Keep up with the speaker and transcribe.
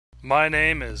My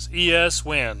name is E.S.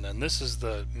 Wynn, and this is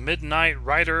the Midnight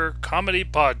Writer Comedy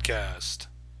Podcast.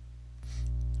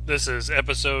 This is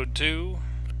episode 2,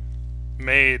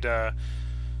 made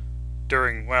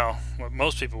during, well, what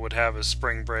most people would have as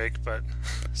spring break, but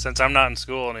since I'm not in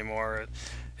school anymore,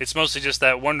 it's mostly just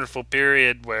that wonderful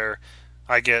period where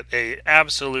I get a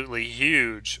absolutely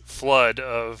huge flood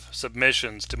of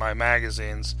submissions to my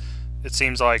magazines. It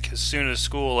seems like as soon as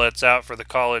school lets out for the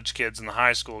college kids and the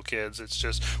high school kids, it's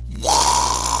just,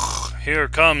 here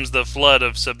comes the flood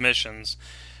of submissions.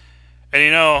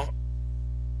 And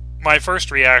my first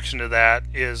reaction to that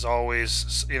is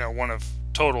always, one of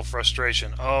total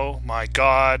frustration. Oh my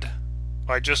God,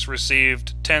 I just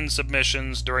received 10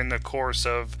 submissions during the course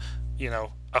of,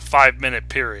 a 5-minute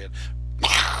period.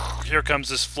 Here comes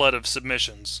this flood of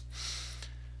submissions.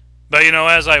 But,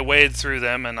 as I wade through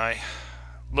them and I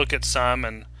look at some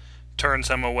and turn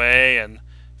some away and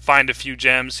find a few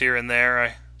gems here and there,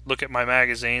 I look at my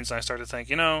magazines and I start to think,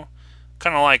 kind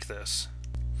of like this.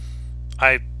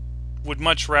 I would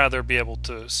much rather be able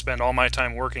to spend all my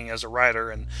time working as a writer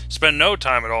and spend no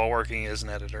time at all working as an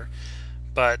editor.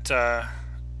 But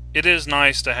it is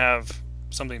nice to have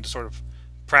something to sort of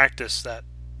practice that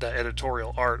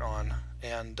editorial art on.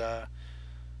 And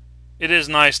it is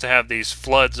nice to have these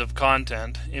floods of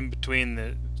content in between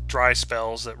the dry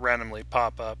spells that randomly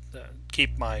pop up that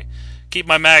keep my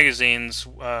magazines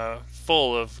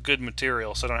full of good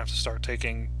material, so I don't have to start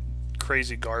taking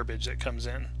crazy garbage that comes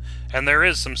in. And there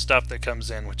is some stuff that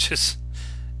comes in which is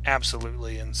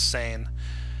absolutely insane.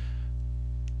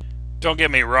 Don't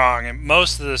get me wrong, and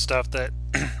most of the stuff that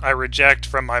I reject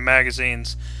from my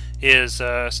magazines is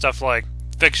stuff like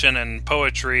fiction and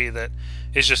poetry that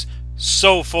is just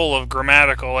so full of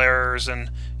grammatical errors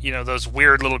and those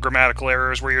weird little grammatical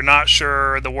errors where you're not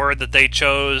sure the word that they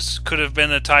chose could have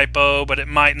been a typo, but it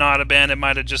might not have been. It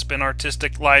might have just been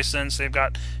artistic license. They've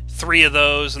got 3 of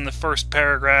those in the first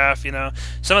paragraph.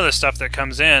 Some of the stuff that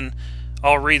comes in,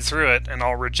 I'll read through it and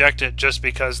I'll reject it just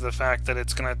because of the fact that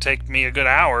it's going to take me a good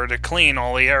hour to clean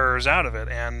all the errors out of it.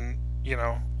 And,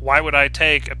 why would I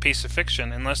take a piece of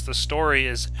fiction unless the story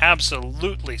is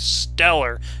absolutely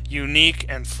stellar, unique,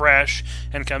 and fresh,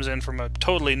 and comes in from a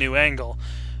totally new angle?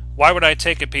 Why would I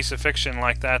take a piece of fiction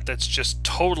like that that's just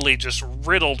totally just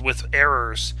riddled with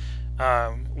errors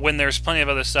when there's plenty of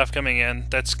other stuff coming in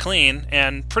that's clean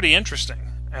and pretty interesting?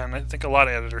 And I think a lot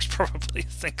of editors probably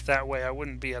think that way. I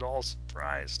wouldn't be at all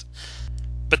surprised.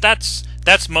 But that's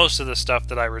most of the stuff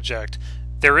that I reject.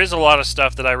 There is a lot of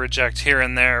stuff that I reject here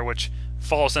and there which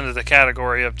falls into the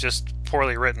category of just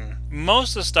poorly written.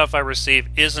 Most of the stuff I receive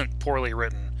isn't poorly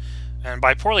written. And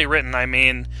by poorly written, I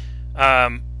mean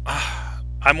I'm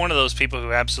one of those people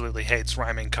who absolutely hates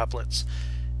rhyming couplets.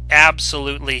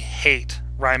 Absolutely hate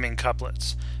rhyming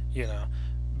couplets.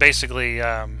 Basically,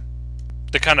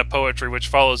 the kind of poetry which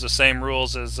follows the same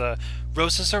rules as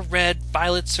roses are red,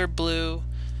 violets are blue.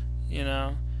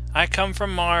 I come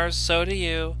from Mars, so do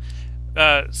you.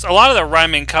 So a lot of the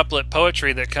rhyming couplet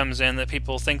poetry that comes in that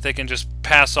people think they can just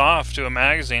pass off to a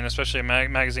magazine, especially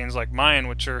magazines like mine,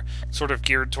 which are sort of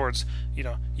geared towards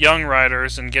young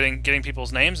writers and getting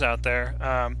people's names out there.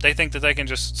 They think that they can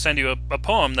just send you a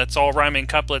poem that's all rhyming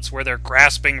couplets where they're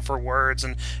grasping for words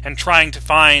and trying to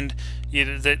find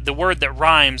the word that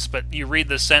rhymes, but you read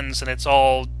the sentence and it's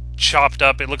all chopped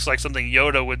up. It looks like something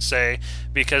Yoda would say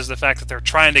because the fact that they're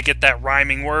trying to get that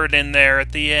rhyming word in there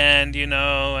at the end,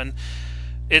 and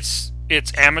it's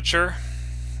amateur.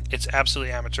 It's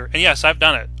absolutely amateur. And yes, I've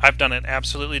done it.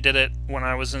 Absolutely did it when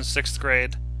I was in 6th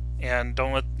grade. And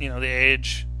don't let the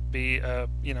age be a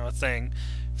thing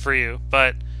for you.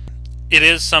 But it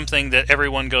is something that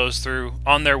everyone goes through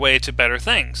on their way to better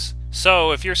things.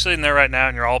 So if you're sitting there right now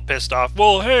and you're all pissed off,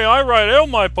 well, hey, I write all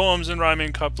my poems in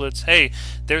rhyming couplets. Hey,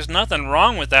 there's nothing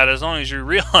wrong with that as long as you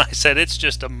realize that it's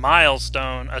just a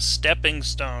milestone, a stepping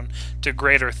stone to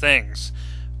greater things.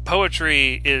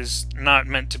 Poetry is not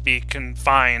meant to be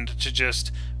confined to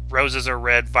just roses are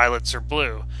red, violets are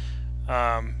blue.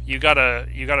 You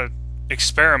gotta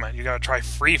experiment. You gotta try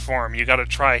freeform. You gotta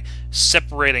try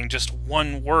separating just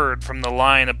one word from the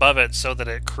line above it so that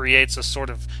it creates a sort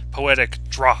of poetic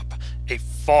drop, a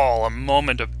fall, a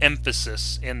moment of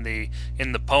emphasis in the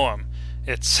poem.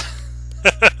 It's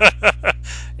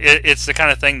it's the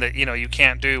kind of thing that you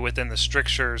can't do within the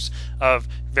strictures of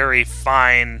very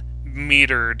fine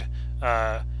metered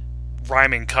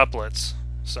rhyming couplets.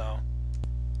 So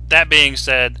that being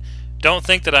said, don't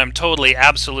think that I'm totally,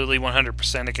 absolutely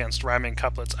 100% against rhyming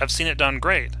couplets. I've seen it done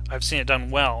great. I've seen it done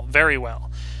well, very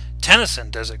well. Tennyson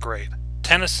does it great.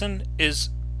 Tennyson is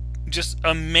just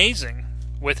amazing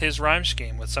with his rhyme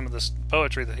scheme, with some of this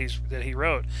poetry that he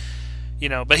wrote.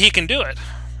 But he can do it.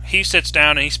 He sits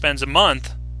down and he spends a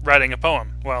month writing a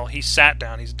poem. Well, he sat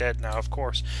down. He's dead now, of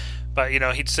course. But,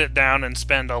 he'd sit down and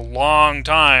spend a long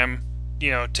time,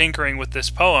 tinkering with this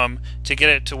poem to get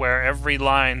it to where every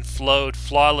line flowed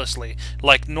flawlessly,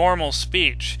 like normal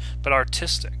speech, but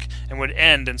artistic, and would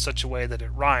end in such a way that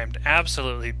it rhymed.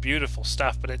 Absolutely beautiful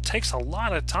stuff, but it takes a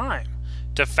lot of time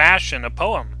to fashion a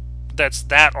poem that's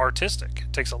that artistic.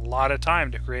 It takes a lot of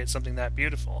time to create something that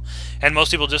beautiful. And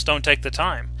most people just don't take the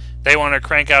time. They want to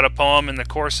crank out a poem in the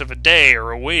course of a day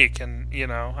or a week, and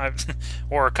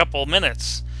or a couple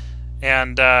minutes.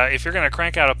 And if you're going to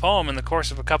crank out a poem in the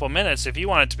course of a couple minutes, if you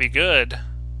want it to be good,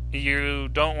 you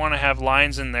don't want to have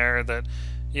lines in there that,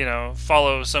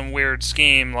 follow some weird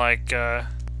scheme like,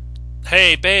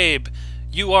 hey babe,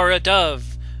 you are a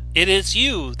dove. It is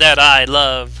you that I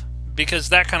love. Because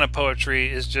that kind of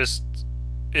poetry is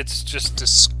it's just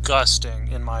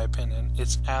disgusting, in my opinion.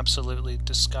 It's absolutely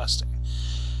disgusting.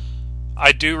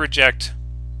 I do reject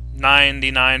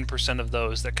 99% of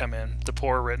those that come in. The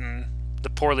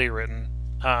poorly written,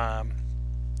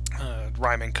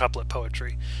 rhyming couplet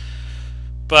poetry.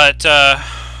 But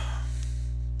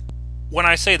when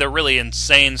I say the really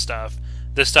insane stuff,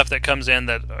 the stuff that comes in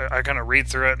that I kind of read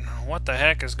through it, what the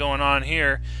heck is going on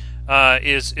here?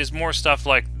 Is more stuff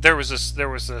like there was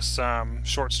this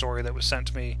short story that was sent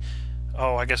to me.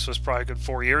 Oh, I guess it was probably a good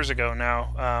 4 years ago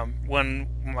now. When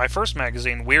my first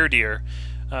magazine, Weird Year,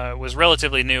 was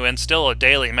relatively new and still a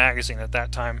daily magazine at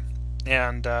that time,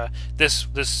 and this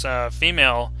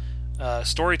female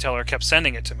storyteller kept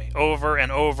sending it to me over and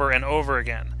over and over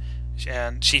again,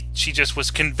 and she just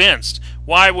was convinced.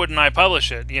 Why wouldn't I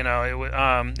publish it?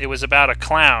 It was about a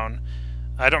clown.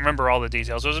 I don't remember all the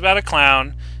details. It was about a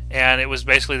clown. And it was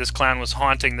basically this clown was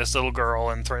haunting this little girl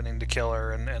and threatening to kill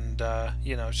her, and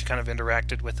she kind of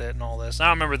interacted with it and all this. I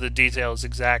don't remember the details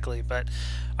exactly, but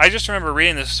I just remember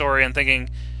reading this story and thinking,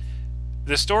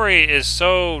 the story is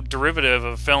so derivative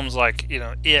of films like,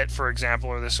 It, for example,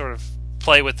 or this sort of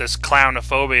play with this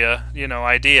clownophobia,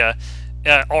 idea.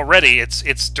 Already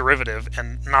it's derivative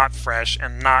and not fresh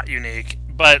and not unique,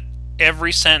 but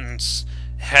every sentence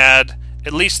had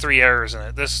at least 3 errors in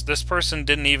it. This person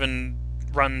didn't even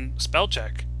run spell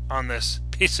check on this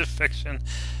piece of fiction,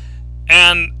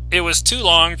 and it was too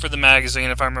long for the magazine,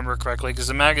 if I remember correctly, because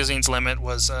the magazine's limit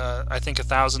was I think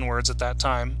 1,000 words at that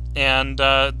time, and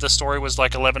the story was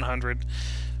like 1,100,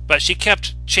 but she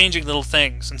kept changing little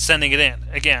things and sending it in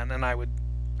again, and I would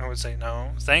say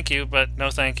no thank you, but no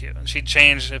thank you, and she'd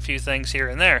change a few things here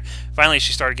and there. Finally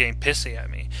she started getting pissy at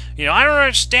me. I don't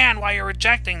understand why you're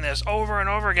rejecting this over and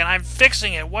over again. I'm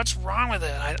fixing it. What's wrong with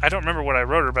it? I don't remember what I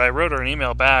wrote her, but I wrote her an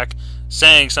email back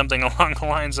saying something along the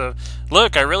lines of,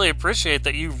 look, I really appreciate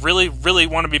that you really, really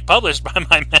want to be published by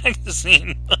my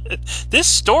magazine. This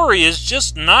story is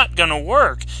just not going to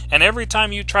work. And every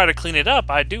time you try to clean it up,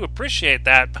 I do appreciate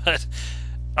that, but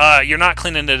you're not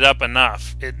cleaning it up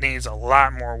enough. It needs a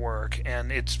lot more work,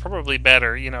 and it's probably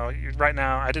better. Right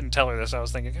now, I didn't tell her this. I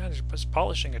was thinking, God, she's just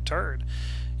polishing a turd.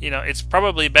 It's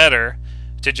probably better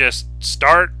to just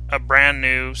start a brand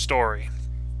new story.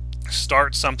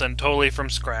 Start something totally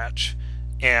from scratch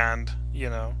and,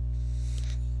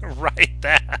 write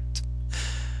that.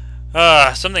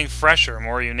 Something fresher,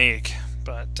 more unique.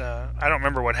 But I don't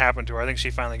remember what happened to her. I think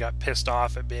she finally got pissed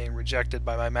off at being rejected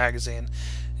by my magazine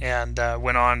and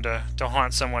went on to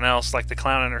haunt someone else like the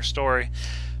clown in her story.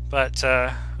 But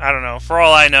I don't know. For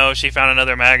all I know, she found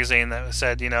another magazine that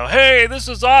said, hey, this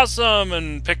is awesome,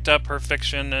 and picked up her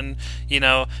fiction and,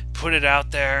 put it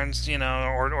out there, and,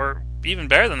 or even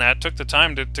better than that, took the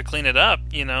time to clean it up,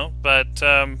 But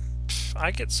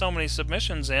I get so many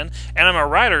submissions in, and I'm a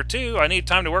writer too. I need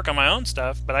time to work on my own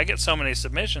stuff, but I get so many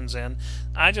submissions in.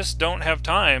 I just don't have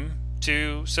time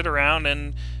to sit around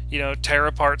and tear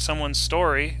apart someone's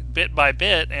story bit by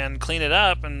bit and clean it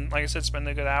up, and like I said, spend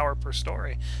a good hour per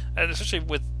story. And especially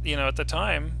with at the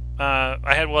time at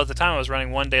the time I was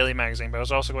running one daily magazine, but I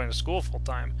was also going to school full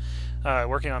time,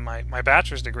 working on my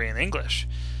bachelor's degree in English.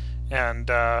 And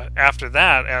after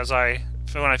that,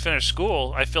 when I finished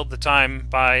school, I filled the time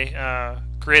by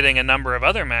creating a number of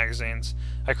other magazines.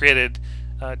 I created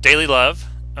Daily Love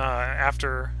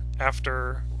after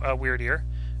Weird Year,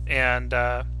 and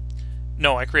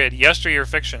no, I created Yesteryear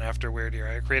Fiction after Weird Year.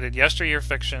 I created Yesteryear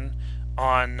Fiction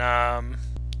on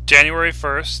January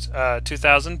 1st,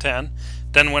 2010,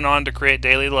 then went on to create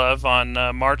Daily Love on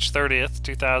March 30th,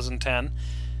 2010,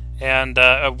 and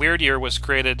A Weird Year was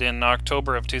created in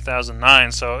October of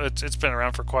 2009, so it's been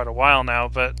around for quite a while now,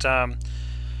 but and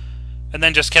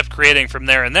then just kept creating from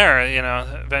there and there.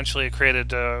 Eventually created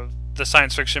the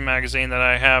science fiction magazine that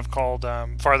I have called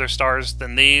Farther Stars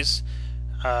Than These.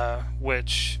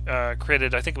 which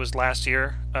created, I think it was last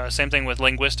year. Same thing with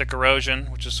Linguistic Erosion,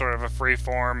 which is sort of a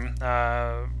free-form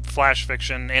flash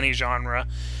fiction, any genre.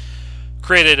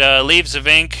 Created Leaves of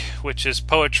Ink, which is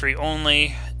poetry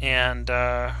only, and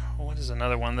what is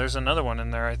another one? There's another one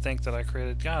in there, I think, that I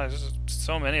created. God, there's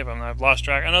so many of them that I've lost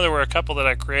track. I know there were a couple that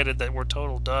I created that were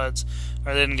total duds,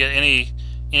 or didn't get any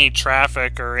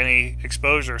traffic or any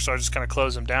exposure, so I just kind of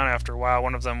closed them down after a while.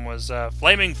 One of them was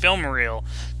Flaming Film Reel,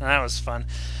 and that was fun.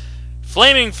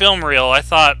 Flaming Film Reel, I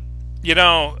thought,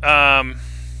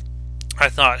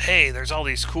 hey, there's all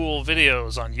these cool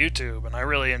videos on YouTube, and I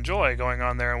really enjoy going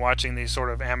on there and watching these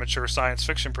sort of amateur science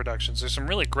fiction productions. There's some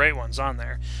really great ones on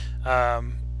there.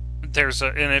 And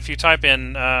if you type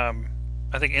in, I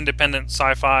think, independent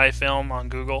sci-fi film on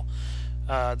Google,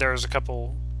 there's a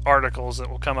couple articles that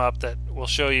will come up that will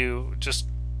show you just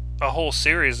a whole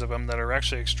series of them that are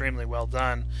actually extremely well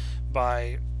done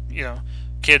by,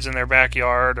 kids in their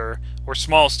backyard or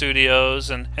small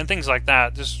studios and things like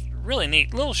that. Just really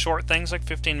neat little short things, like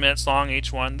 15 minutes long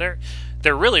each one. They're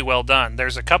really well done.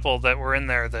 There's a couple that were in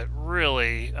there that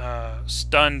really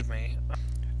stunned me.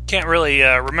 Can't really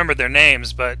remember their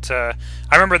names, but I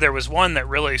remember there was one that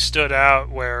really stood out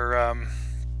where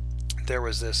there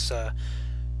was this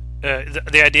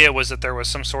the idea was that there was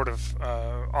some sort of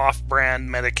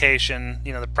off-brand medication,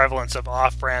 the prevalence of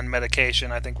off-brand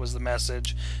medication, I think, was the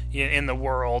message in the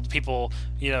world. People,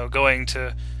 going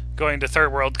to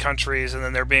third world countries, and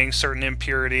then there being certain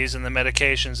impurities in the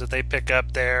medications that they pick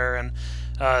up there, and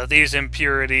these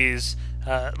impurities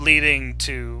leading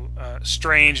to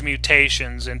strange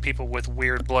mutations in people with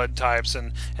weird blood types,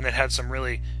 and it had some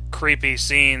really creepy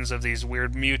scenes of these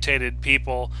weird mutated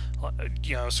people,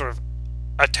 sort of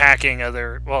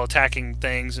attacking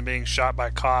things and being shot by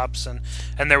cops, and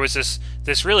there was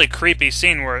this really creepy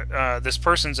scene where this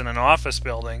person's in an office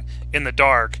building in the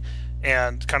dark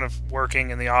and kind of working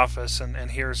in the office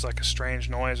and hears like a strange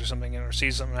noise or something, or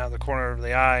sees something out of the corner of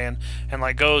the eye, and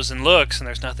like goes and looks, and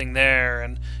there's nothing there,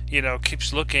 and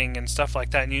keeps looking and stuff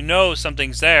like that, and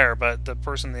something's there, but the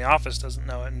person in the office doesn't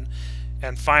know it,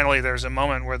 and finally there's a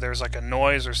moment where there's like a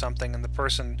noise or something, and the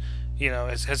person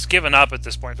has given up at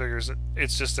this point, figures that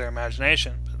it's just their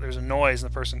imagination. But there's a noise,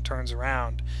 and the person turns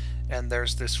around, and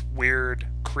there's this weird,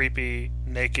 creepy,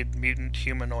 naked, mutant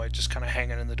humanoid just kind of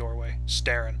hanging in the doorway,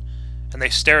 staring. And they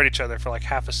stare at each other for like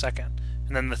half a second,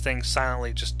 and then the thing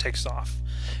silently just takes off.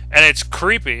 And it's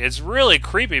creepy. It's really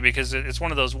creepy because it's one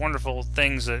of those wonderful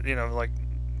things that, like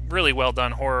really well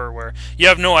done horror where you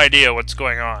have no idea what's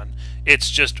going on. It's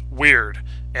just weird,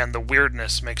 and the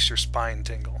weirdness makes your spine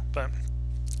tingle. But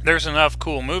there's enough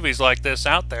cool movies like this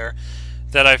out there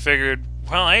that I figured,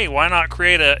 well, hey, why not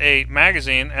create a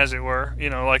magazine, as it were,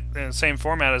 like in the same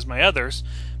format as my others.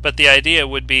 But the idea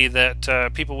would be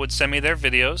that people would send me their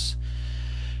videos,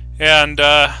 and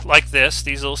like these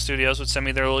little studios would send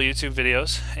me their little YouTube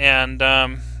videos, and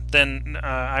then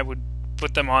I would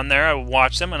put them on there, I would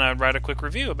watch them, and I would write a quick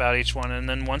review about each one, and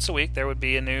then once a week there would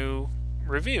be a new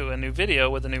review, a new video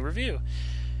with a new review.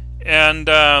 And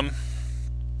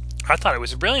I thought it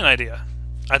was a brilliant idea.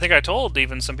 I think I told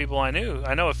even some people I knew.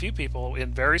 I know a few people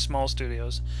in very small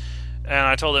studios, and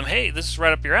I told them, hey, this is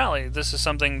right up your alley. This is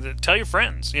something that, tell your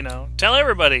friends, tell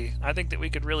everybody. I think that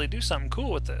we could really do something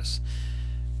cool with this.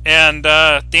 And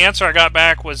the answer I got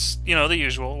back was, the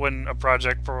usual, when a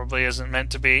project probably isn't meant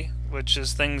to be, which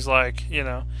is things like,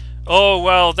 oh,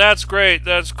 well, that's great,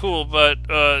 that's cool, but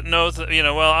no,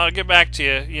 well, I'll get back to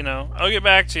you, I'll get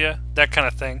back to you, that kind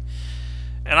of thing.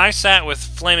 And I sat with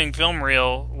Flaming Film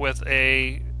Reel with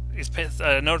a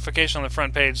notification on the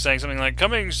front page saying something like,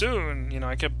 coming soon.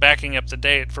 I kept backing up the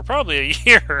date for probably a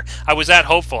year. I was that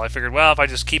hopeful. I figured, well, if I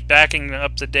just keep backing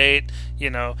up the date,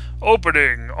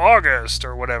 opening August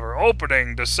or whatever,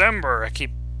 opening December, I keep,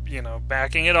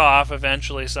 backing it off.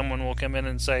 Eventually someone will come in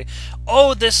and say,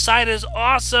 oh, this site is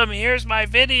awesome. Here's my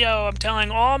video. I'm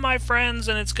telling all my friends,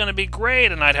 and it's going to be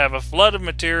great. And I'd have a flood of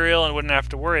material and wouldn't have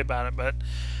to worry about it. But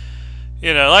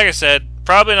like I said,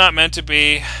 probably not meant to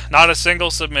be, not a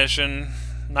single submission,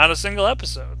 not a single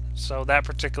episode. So that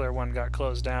particular one got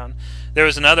closed down. There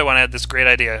was another one, I had this great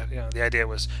idea. The idea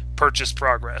was purchase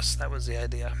progress. That was the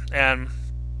idea. And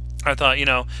I thought,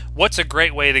 what's a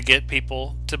great way to get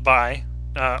people to buy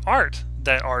art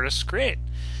that artists create?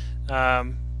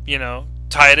 Tie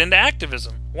it into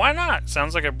activism. Why not?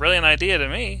 Sounds like a brilliant idea to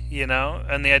me,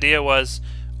 And the idea was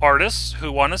artists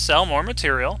who want to sell more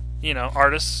material,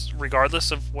 artists,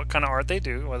 regardless of what kind of art they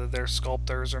do, whether they're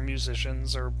sculptors or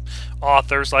musicians or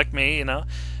authors like me,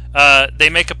 they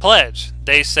make a pledge.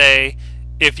 They say,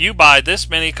 if you buy this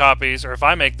many copies, or if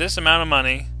I make this amount of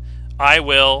money, I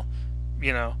will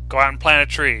go out and plant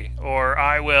a tree, or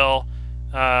I will,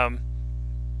 I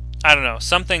don't know,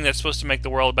 something that's supposed to make the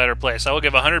world a better place. I will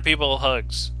give 100 people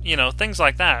hugs, things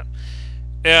like that.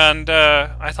 And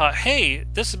I thought, hey,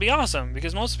 this would be awesome,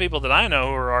 because most people that I know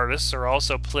who are artists are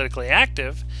also politically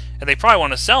active, and they probably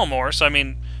want to sell more. So I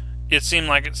mean, it seemed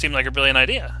like a brilliant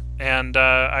idea. And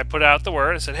I put out the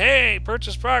word. I said, hey,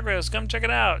 Purchase Progress, come check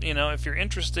it out. If you're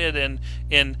interested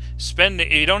in spending,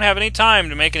 if you don't have any time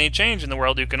to make any change in the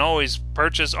world, you can always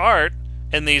purchase art,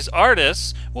 and these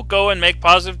artists will go and make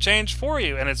positive change for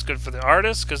you. And it's good for the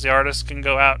artists, because the artists can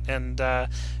go out and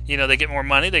they get more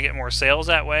money, they get more sales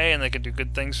that way, and they can do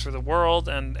good things for the world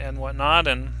and whatnot.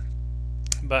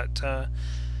 But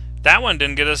that one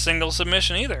didn't get a single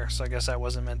submission either, so I guess that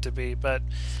wasn't meant to be. But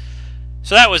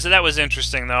so that was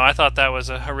interesting, though. I thought that was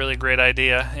a really great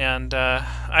idea, and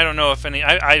I don't know if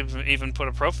I've even put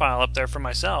a profile up there for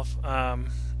myself. I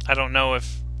don't know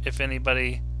if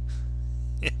anybody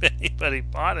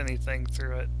bought anything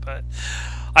through it, but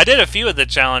I did a few of the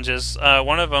challenges.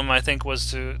 One of them, I think,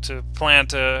 was to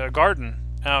plant a garden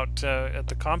out at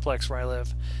the complex where I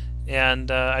live, and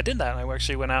I did that. I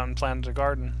actually went out and planted a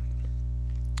garden,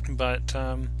 but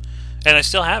and I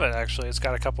still have it, actually. It's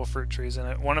got a couple fruit trees in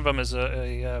it. One of them is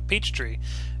a peach tree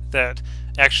that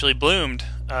actually bloomed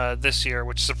this year,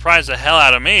 which surprised the hell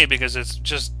out of me, because it's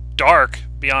just dark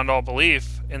beyond all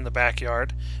belief in the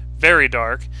backyard, very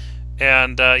dark.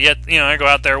 And yet, I go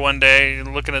out there one day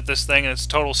looking at this thing, and it's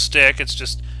total stick. It's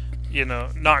just,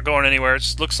 not going anywhere. It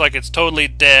just looks like it's totally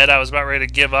dead. I was about ready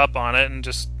to give up on it and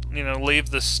just,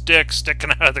 leave the stick sticking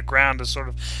out of the ground as sort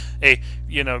of a,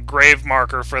 grave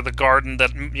marker for the garden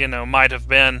that, might have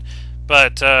been.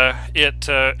 But it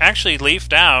actually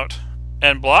leafed out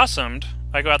and blossomed.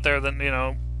 I go out there,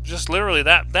 then, just literally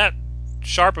that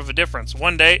sharp of a difference.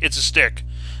 One day, it's a stick.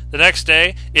 The next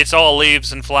day, it's all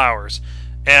leaves and flowers.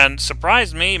 And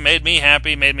surprised me, made me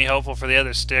happy, made me hopeful for the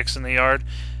other sticks in the yard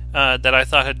that I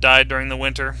thought had died during the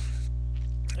winter.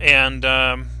 And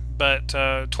but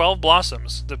 12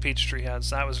 blossoms the peach tree had,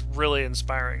 so that was really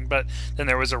inspiring. But then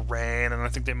there was a rain, and I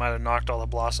think they might have knocked all the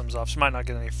blossoms off, so might not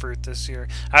get any fruit this year.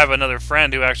 I have another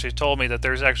friend who actually told me that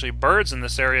there's actually birds in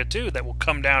this area too that will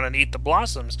come down and eat the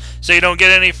blossoms, so you don't get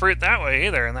any fruit that way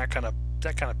either. And that kind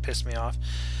of pissed me off.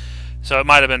 So it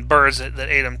might have been birds that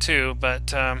ate them too,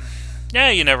 but. Yeah,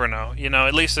 you never know.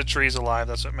 At least the tree's alive.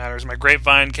 That's what matters. My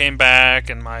grapevine came back,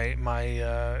 and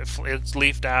it's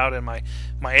leafed out, and my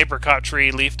apricot tree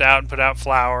leafed out and put out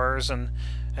flowers, and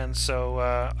so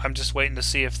I'm just waiting to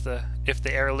see if the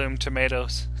heirloom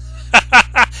tomatoes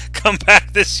come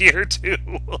back this year too.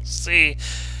 We'll see.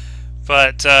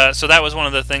 But so that was one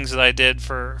of the things that I did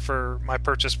for my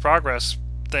Purchase Progress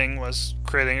thing, was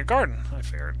creating a garden. I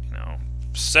figured,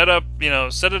 set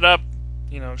it up.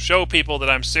 Show people that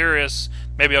I'm serious.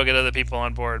 Maybe I'll get other people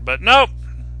on board. But nope.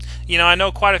 I know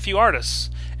quite a few artists,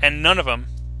 and none of them,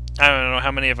 I don't know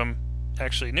how many of them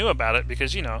actually knew about it,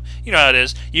 because you know how it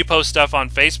is. You post stuff on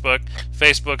Facebook.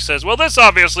 Facebook says, well, this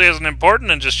obviously isn't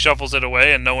important, and just shuffles it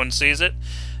away, and no one sees it.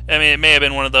 I mean, it may have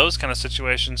been one of those kind of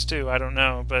situations too. I don't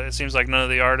know, but it seems like none of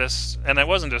the artists, and it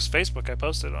wasn't just Facebook I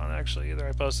posted on actually either.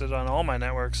 I posted on all my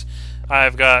networks.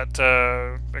 I've got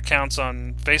accounts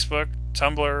on Facebook,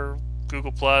 Tumblr,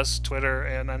 Google Plus, Twitter,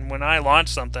 and then when I launch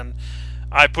something,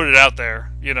 I put it out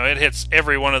there. It hits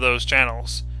every one of those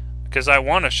channels, because I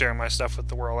want to share my stuff with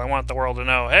the world. I want the world to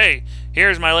know, hey,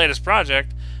 here's my latest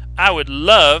project. I would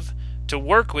love to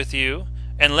work with you,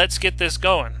 and let's get this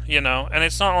going. And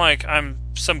it's not like I'm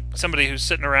somebody who's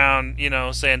sitting around,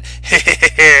 saying,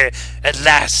 hey, at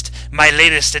last, my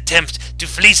latest attempt to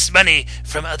fleece money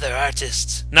from other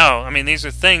artists. No, I mean, these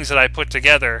are things that I put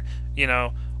together,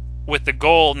 with the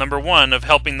goal, number one, of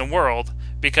helping the world.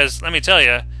 Because let me tell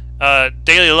you,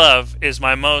 Daily Love is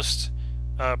my most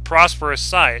prosperous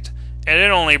site, and it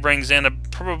only brings in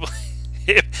probably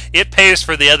it pays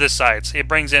for the other sites. It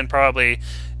brings in probably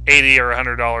 $80 or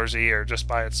 $100 a year just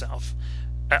by itself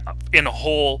in a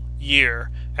whole year.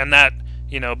 And that,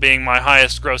 being my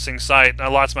highest grossing site,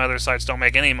 lots of my other sites don't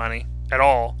make any money at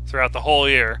all throughout the whole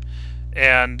year,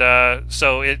 and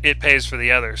so it pays for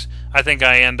the others. I think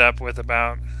I end up with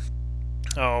about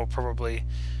probably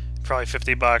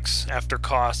 $50 after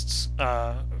costs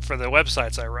for the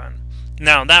websites I run.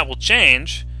 Now that will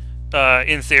change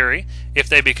in theory if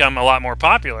they become a lot more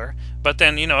popular. But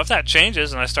then if that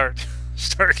changes and I start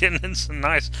getting in some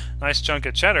nice chunk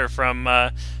of cheddar from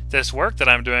this work that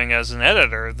I'm doing as an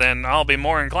editor, then I'll be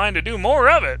more inclined to do more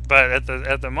of it. But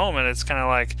at the moment, it's kind of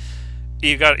like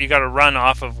you got to run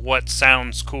off of what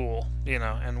sounds cool,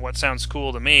 and what sounds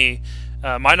cool to me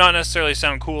Might not necessarily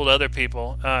sound cool to other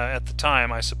people at the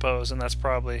time, I suppose, and that's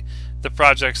probably the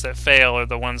projects that fail are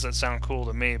the ones that sound cool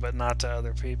to me, but not to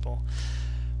other people.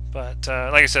 But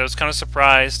like I said, I was kind of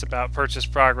surprised about Purchase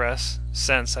Progress,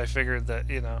 since I figured that,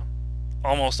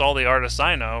 almost all the artists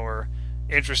I know are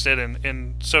interested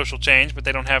in social change, but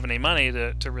they don't have any money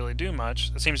to really do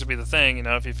much. It seems to be the thing,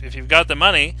 if you've got the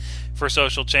money for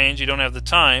social change, you don't have the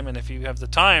time, and if you have the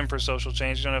time for social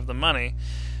change, you don't have the money.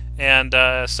 And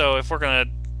so if we're going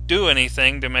to do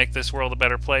anything to make this world a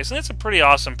better place, and it's a pretty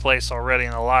awesome place already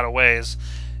in a lot of ways,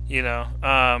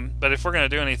 but if we're going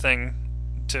to do anything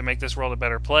to make this world a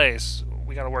better place,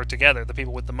 we got to work together. The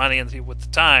people with the money and the people with the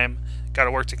time got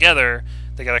to work together.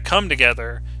 They got to come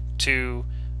together to,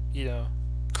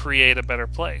 create a better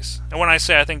place. And when I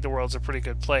say I think the world's a pretty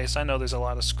good place, I know there's a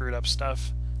lot of screwed up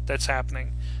stuff that's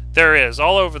happening. There is.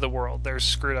 All over the world, there's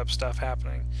screwed up stuff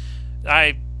happening.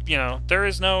 There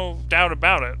is no doubt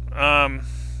about it.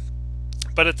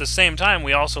 But at the same time,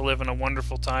 we also live in a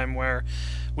wonderful time where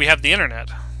we have the internet.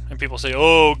 And people say,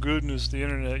 oh, goodness, the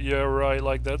internet. Yeah, right,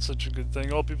 like that's such a good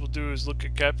thing. All people do is look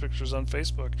at cat pictures on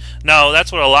Facebook. No,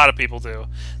 that's what a lot of people do.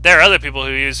 There are other people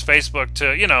who use Facebook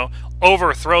to,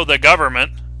 overthrow the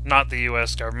government. Not the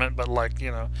U.S. government, but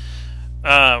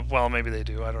well, maybe they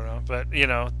do, I don't know. But,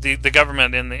 the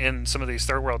government in some of these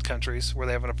third world countries where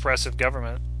they have an oppressive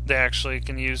government, they actually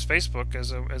can use Facebook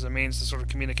as a means to sort of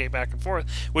communicate back and forth,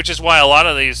 which is why a lot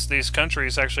of these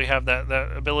countries actually have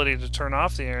that ability to turn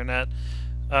off the internet,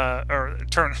 or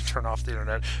turn off the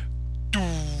internet.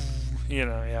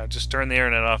 Just turn the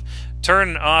internet off.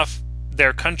 Turn off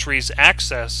their country's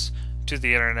access to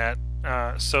the internet,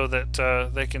 so that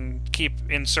they can keep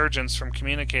insurgents from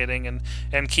communicating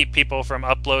and keep people from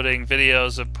uploading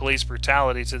videos of police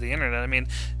brutality to the internet. I mean,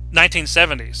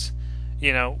 1970s.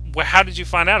 How did you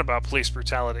find out about police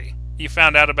brutality? You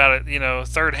found out about it,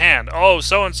 third hand. Oh,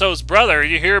 so-and-so's brother,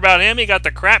 you hear about him? He got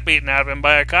the crap beaten out of him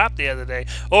by a cop the other day.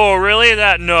 Oh, really?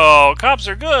 No, cops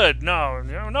are good. No,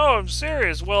 I'm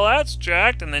serious. Well, that's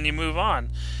jacked, and then you move on.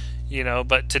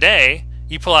 But today,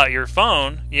 you pull out your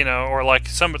phone, or like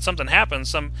something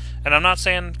happens, and I'm not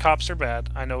saying cops are bad.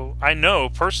 I know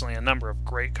personally a number of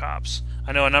great cops.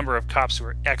 I know a number of cops who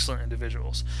are excellent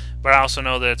individuals, but I also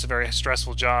know that it's a very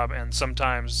stressful job, and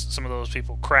sometimes some of those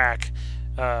people crack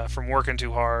from working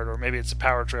too hard, or maybe it's a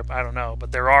power trip, I don't know.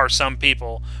 But there are some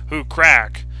people who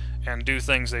crack and do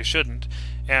things they shouldn't.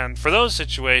 And for those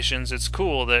situations, it's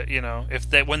cool that,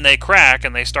 when they crack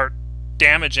and they start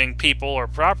damaging people or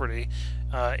property,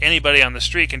 anybody on the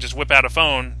street can just whip out a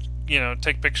phone,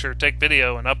 take picture, take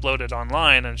video, and upload it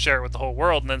online and share it with the whole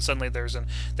world. And then suddenly there's an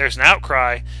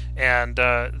outcry, and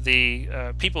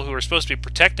the people who are supposed to be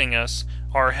protecting us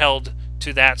are held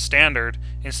to that standard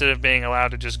instead of being allowed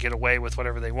to just get away with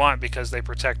whatever they want because they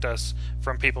protect us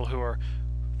from people who are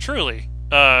truly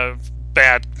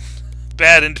bad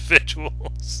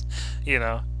individuals.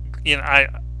 I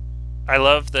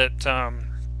love that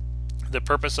the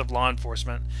purpose of law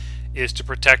enforcement is to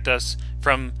protect us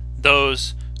from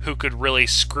those who could really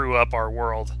screw up our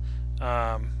world.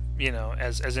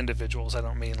 As individuals. I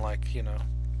don't mean like,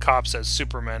 cops as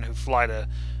supermen who fly to,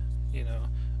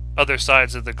 other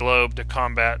sides of the globe to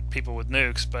combat people with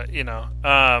nukes, but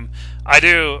I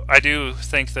do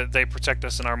think that they protect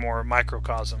us in our more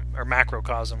microcosm or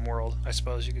macrocosm world, I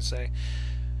suppose you could say.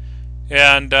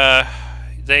 And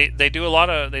they do a lot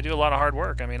of hard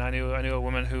work. I mean, I knew a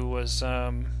woman who was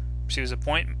she was the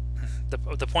point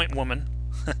woman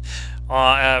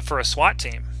for a SWAT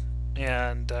team,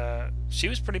 and she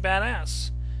was pretty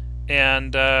badass.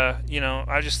 And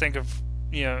I just think of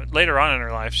later on in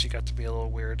her life she got to be a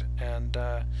little weird, and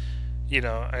I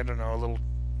don't know, a little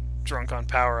drunk on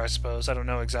power, I suppose. I don't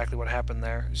know exactly what happened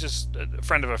there. It's just a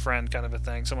friend of a friend kind of a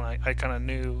thing, someone I kind of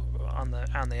knew on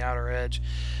the outer edge.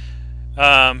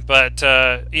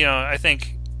 I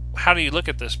think, how do you look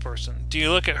at this person? Do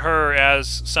you look at her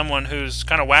as someone who's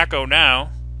kind of wacko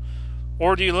now,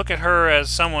 or do you look at her as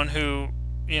someone who,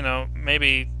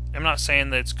 maybe, I'm not saying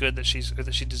that it's good that she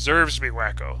deserves to be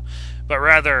wacko, but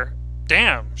rather,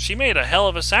 damn, she made a hell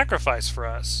of a sacrifice for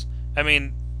us. I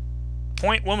mean,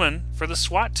 point woman for the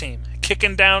SWAT team,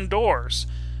 kicking down doors,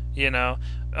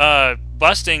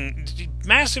 busting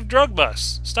massive drug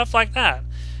busts, stuff like that.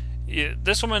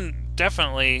 This woman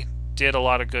definitely did a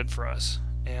lot of good for us,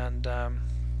 and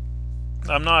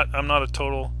I'm not a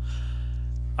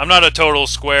total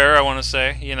square, I want to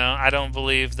say. I don't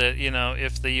believe that,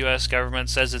 if the U.S. government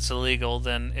says it's illegal,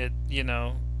 then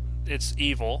it's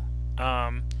evil.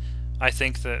 I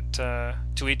think that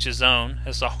to each his own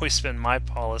has always been my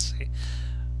policy.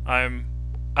 I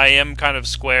am kind of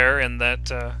square in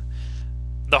that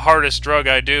the hardest drug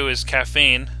I do is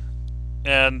caffeine,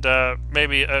 and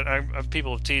maybe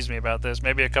people have teased me about this.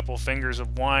 Maybe a couple fingers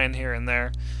of wine here and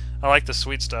there. I like the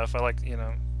sweet stuff. I like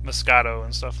Moscato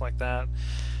and stuff like that.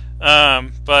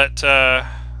 But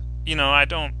I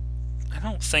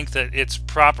don't think that it's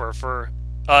proper for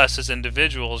us as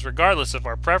individuals, regardless of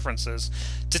our preferences,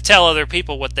 to tell other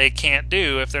people what they can't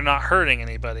do if they're not hurting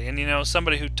anybody. And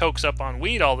somebody who tokes up on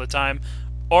weed all the time,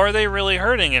 are they really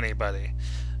hurting anybody?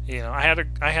 I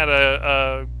had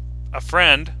a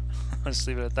friend. Let's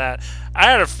leave it at that. I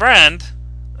had a friend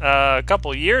a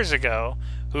couple years ago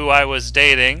who I was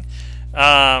dating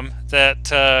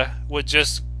that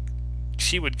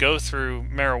she would go through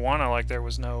marijuana like there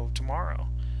was no tomorrow,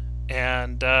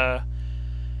 and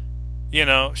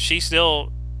she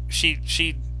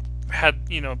had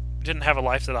didn't have a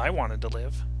life that I wanted to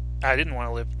live. I didn't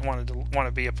wanted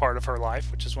to be a part of her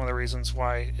life, which is one of the reasons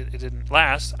why it didn't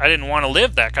last. I didn't want to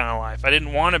live that kind of life. I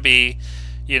didn't want to be,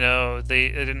 I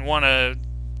didn't want to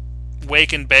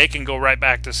wake and bake and go right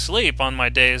back to sleep on my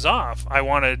days off.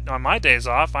 On my days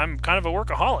off, I'm kind of a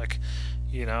workaholic.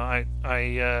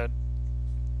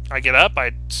 I get up,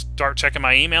 I start checking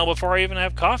my email before I even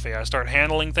have coffee. I start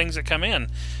handling things that come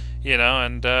in,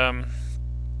 and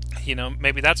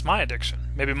maybe that's my addiction.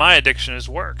 Maybe my addiction is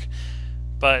work.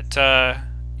 But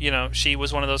she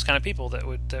was one of those kind of people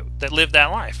that lived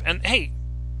that life. And hey,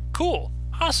 cool,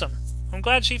 awesome. I'm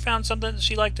glad she found something that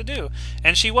she liked to do.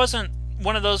 And she wasn't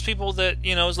one of those people that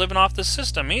was living off the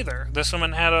system either. This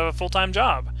woman had a full-time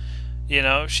job.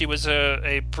 She was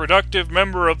a productive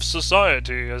member of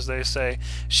society, as they say.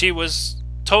 She was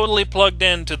totally plugged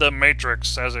into the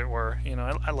matrix, as it were.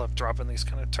 I love dropping these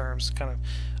kind of terms.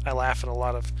 I laugh at a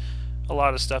lot of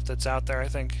stuff that's out there. I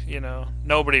think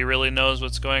nobody really knows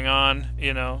what's going on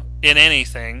in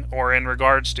anything or in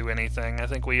regards to anything. I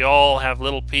think we all have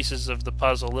little pieces of the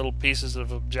puzzle, little pieces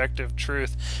of objective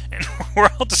truth, and we're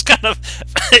all just kind of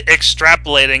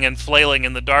extrapolating and flailing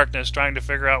in the darkness, trying to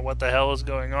figure out what the hell is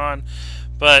going on.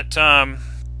 But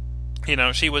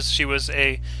she was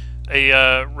a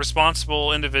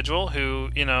responsible individual who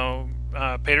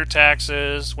paid her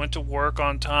taxes, went to work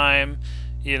on time,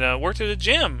 worked at a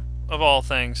gym of all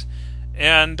things,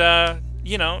 and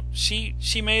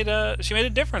she made a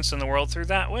difference in the world through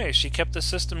that way. She kept the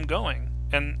system going,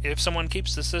 and if someone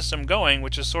keeps the system going,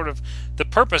 which is sort of the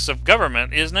purpose of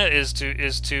government, isn't it? Is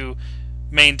to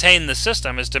maintain the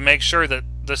system, is to make sure that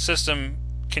the system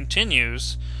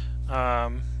continues,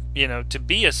 to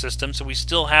be a system, so we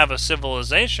still have a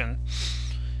civilization.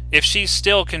 If she's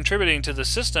still contributing to the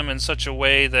system in such a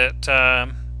way that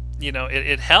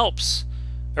it helps,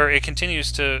 or it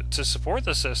continues to support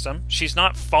the system. She's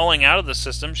not falling out of the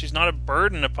system. She's not a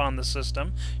burden upon the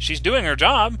system. She's doing her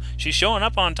job. She's showing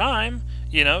up on time.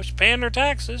 She's paying her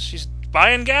taxes. She's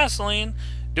buying gasoline,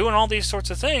 doing all these sorts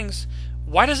of things.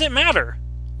 Why does it matter?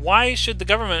 Why should the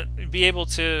government be able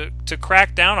to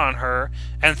crack down on her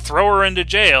and throw her into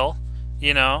jail?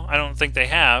 I don't think they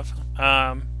have.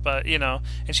 But, and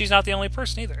she's not the only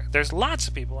person either. There's lots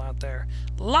of people out there.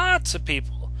 Lots of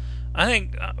people. I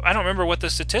don't remember what the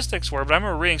statistics were, but I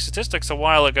remember reading statistics a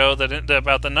while ago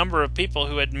about the number of people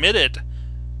who admitted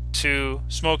to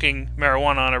smoking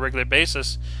marijuana on a regular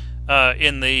basis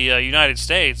in the United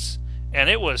States, and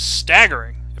it was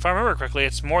staggering. If I remember correctly,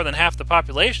 it's more than half the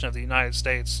population of the United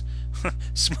States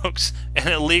smokes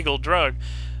an illegal drug.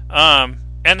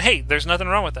 And hey, there's nothing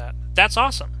wrong with that. That's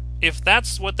awesome. If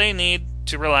that's what they need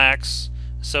to relax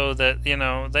so that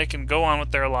they can go on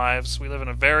with their lives. We live in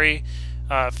a very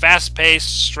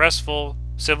fast-paced, stressful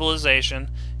civilization,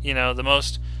 the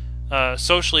most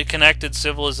socially connected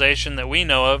civilization that we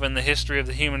know of in the history of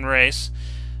the human race.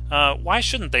 Why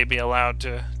shouldn't they be allowed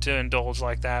to indulge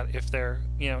like that if they're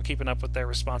keeping up with their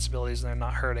responsibilities and they're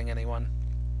not hurting anyone?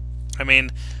 I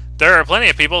mean, there are plenty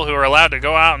of people who are allowed to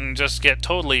go out and just get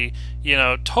totally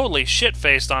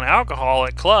shit-faced on alcohol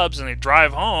at clubs, and they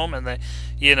drive home, and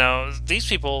these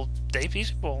people.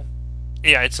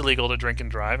 Yeah, it's illegal to drink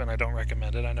and drive, and I don't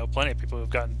recommend it. I know plenty of people who've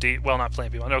gotten not plenty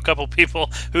of people. I know a couple of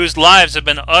people whose lives have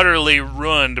been utterly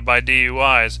ruined by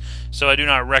DUIs, so I do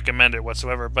not recommend it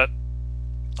whatsoever. But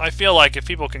I feel like if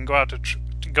people can go out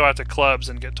to clubs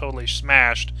and get totally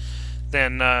smashed,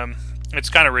 then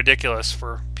it's kind of ridiculous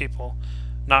for people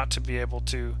not to be able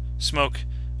to smoke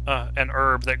an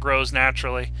herb that grows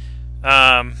naturally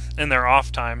in their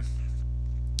off time.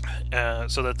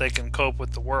 So that they can cope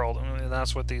with the world. I mean,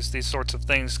 that's what these sorts of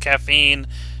things, caffeine,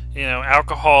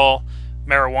 alcohol,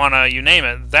 marijuana, you name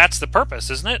it, that's the purpose,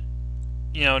 isn't it?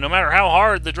 no matter how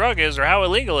hard the drug is or how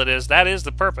illegal it is, that is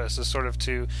the purpose, is sort of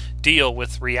to deal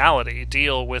with reality,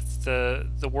 deal with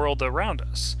the world around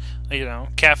us.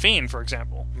 Caffeine, for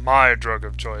example, my drug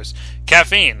of choice.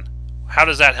 Caffeine, how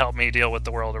does that help me deal with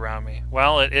the world around me?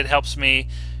 Well, it helps me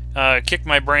kick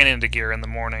my brain into gear in the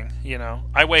morning.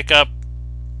 I wake up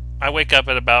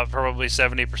at about probably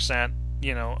 70%,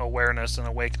 awareness and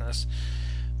awakeness.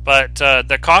 But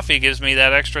the coffee gives me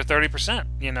that extra 30%,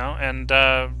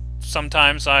 and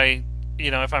sometimes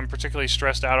if I'm particularly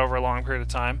stressed out over a long period of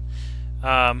time,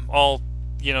 I'll,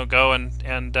 go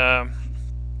and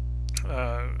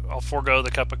I'll forego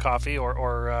the cup of coffee,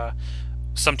 or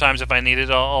sometimes if I need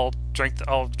it, I'll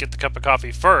get the cup of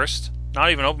coffee first, not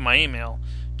even open my email,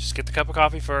 just get the cup of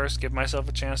coffee first, give myself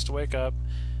a chance to wake up,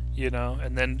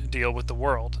 and then deal with the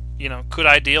world. Could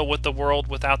I deal with the world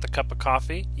without the cup of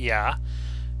coffee? Yeah.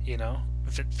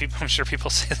 I'm sure people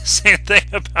say the same thing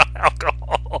about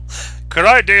alcohol. Could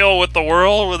I deal with the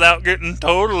world without getting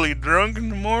totally drunk in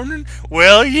the morning?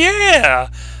 Well, yeah.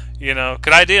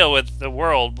 Could I deal with the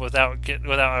world without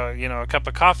a cup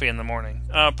of coffee in the morning?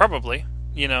 Probably.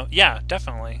 Yeah,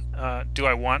 definitely. Do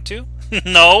I want to?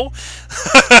 No.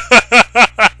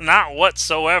 Not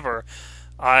whatsoever.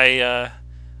 The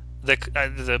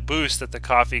boost that the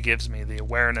coffee gives me, the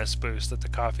awareness boost that the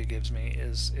coffee gives me,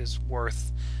 is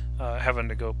worth having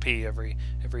to go pee every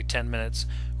 10 minutes,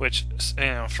 which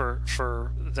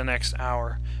for the next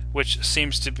hour, which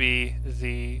seems to be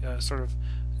the sort of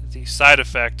the side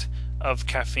effect of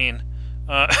caffeine.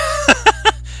 But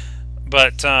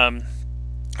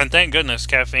and thank goodness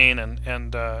caffeine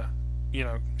and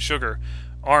sugar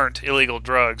aren't illegal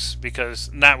drugs, because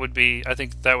I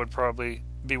think that would probably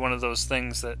be one of those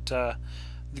things that the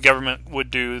government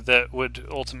would do that would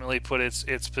ultimately put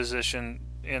its position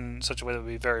in such a way that would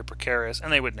be very precarious,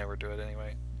 and they would never do it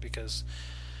anyway, because,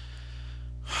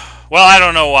 well, I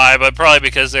don't know why, but probably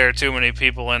because there are too many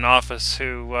people in office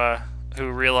who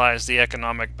realize the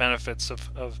economic benefits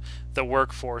of the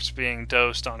workforce being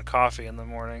dosed on coffee in the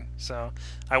morning. So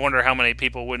I wonder how many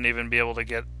people wouldn't even be able to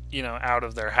get out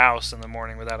of their house in the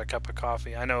morning without a cup of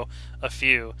coffee. I know a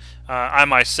few. I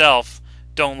myself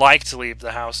don't like to leave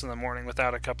the house in the morning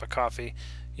without a cup of coffee.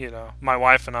 My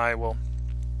wife and I will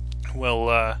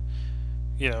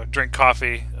drink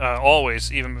coffee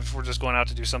always, even if we're just going out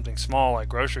to do something small like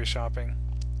grocery shopping.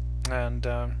 And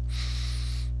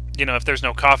if there's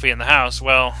no coffee in the house,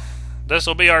 well, this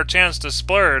will be our chance to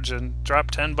splurge and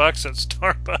drop $10 at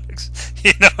Starbucks.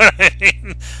 You know what I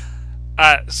mean?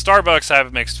 Starbucks I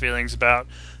have mixed feelings about.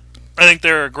 I think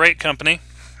they're a great company.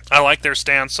 I like their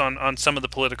stance on some of the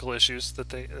political issues that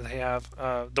they have.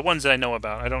 The ones that I know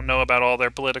about. I don't know about all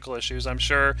their political issues. I'm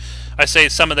sure I say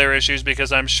some of their issues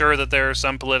because I'm sure that there are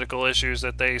some political issues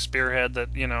that they spearhead that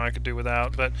I could do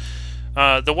without. But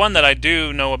the one that I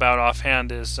do know about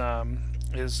offhand is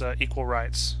equal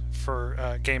rights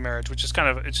for gay marriage, which is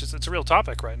it's a real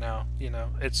topic right now.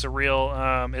 It's a real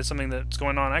it's something that's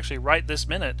going on actually right this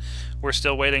minute. We're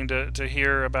still waiting to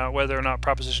hear about whether or not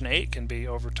Proposition 8 can be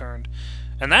overturned.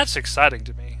 And that's exciting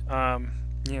to me.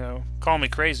 Call me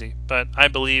crazy, but I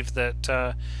believe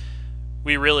that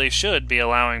we really should be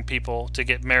allowing people to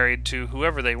get married to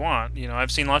whoever they want.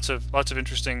 I've seen lots of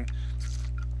interesting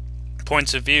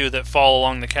points of view that fall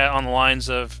along on the lines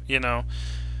of,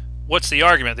 what's the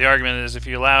argument? The argument is if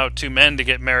you allow two men to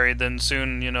get married, then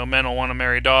soon, men will want to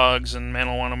marry dogs and men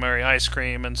will want to marry ice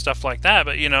cream and stuff like that.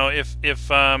 But if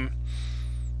that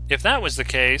was the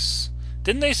case,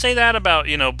 didn't they say that about,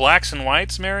 blacks and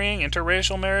whites marrying,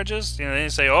 interracial marriages? They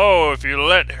say, oh, if you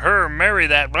let her marry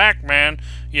that black man,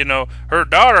 her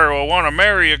daughter will want to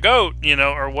marry a goat,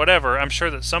 or whatever. I'm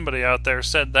sure that somebody out there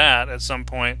said that at some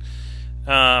point.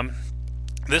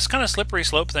 This kind of slippery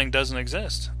slope thing doesn't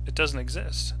exist. It doesn't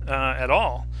exist at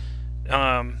all.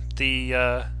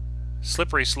 The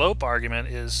slippery slope argument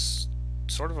is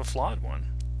sort of a flawed one.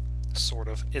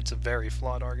 It's a very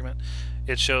flawed argument.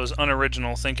 It shows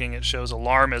unoriginal thinking. It shows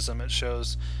alarmism. It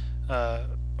shows, I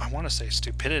want to say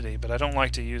stupidity, but I don't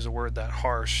like to use a word that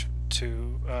harsh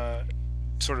to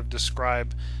sort of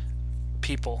describe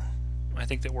people. I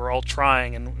think that we're all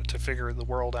trying to figure the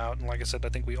world out, and like I said, I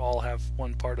think we all have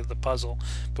one part of the puzzle,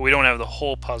 but we don't have the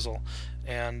whole puzzle,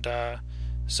 and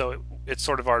so it's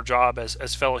sort of our job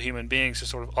as fellow human beings to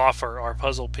sort of offer our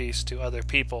puzzle piece to other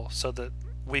people so that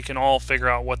we can all figure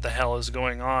out what the hell is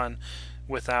going on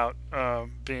without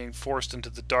being forced into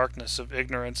the darkness of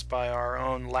ignorance by our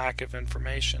own lack of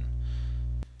information.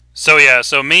 So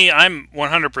I'm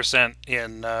 100%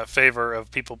 in favor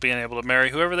of people being able to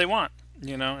marry whoever they want.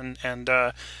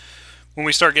 when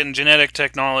we start getting genetic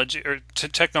technology or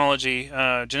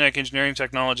genetic engineering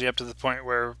technology up to the point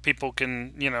where people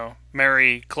can,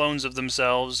 marry clones of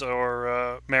themselves,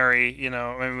 or marry,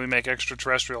 maybe we make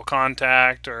extraterrestrial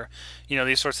contact, or,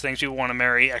 these sorts of things. People want to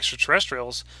marry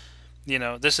extraterrestrials.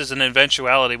 This is an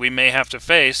eventuality we may have to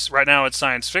face. Right now it's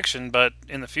science fiction, but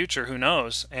in the future, who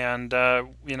knows? And,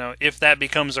 if that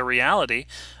becomes a reality,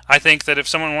 I think that if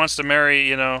someone wants to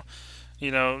marry,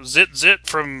 Zit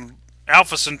from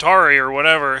Alpha Centauri or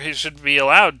whatever, he should be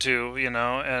allowed to,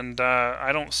 and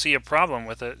I don't see a problem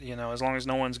with it, as long as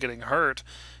no one's getting hurt,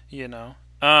 and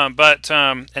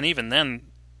even then,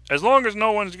 as long as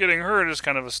no one's getting hurt is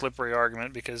kind of a slippery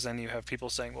argument, because then you have people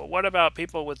saying, well, what about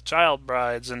people with child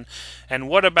brides, and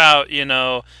what about,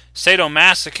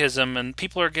 sadomasochism, and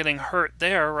people are getting hurt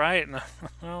there, right?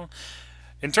 Well,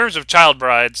 in terms of child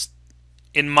brides,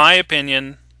 in my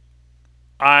opinion,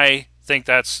 I think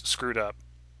that's screwed up.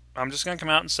 I'm just going to come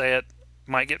out and say it.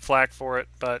 Might get flack for it,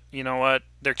 but you know what?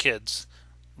 They're kids.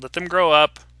 Let them grow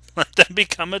up. Let them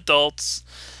become adults.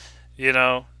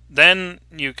 Then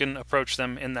you can approach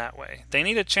them in that way. They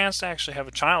need a chance to actually have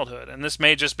a childhood. And this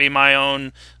may just be my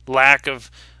own lack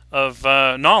of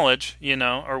knowledge,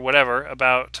 or whatever,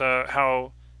 about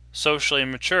how socially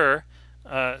mature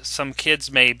some kids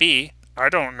may be. I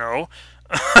don't know.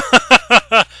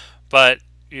 But,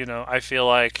 I feel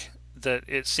like that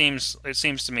it seems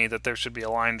to me that there should be a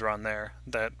line drawn there,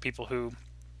 that people who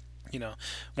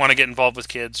want to get involved with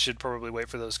kids should probably wait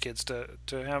for those kids to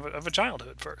have a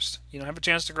childhood first, have a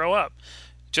chance to grow up,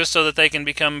 just so that they can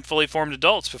become fully formed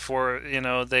adults before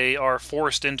they are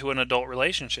forced into an adult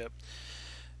relationship.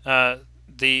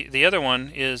 The other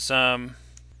one is the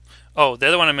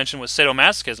other one I mentioned was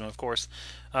sadomasochism, of course.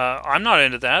 I'm not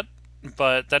into that,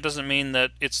 but that doesn't mean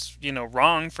that it's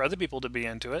wrong for other people to be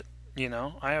into it.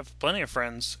 I have plenty of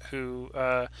friends who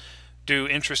do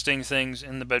interesting things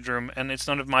in the bedroom, and it's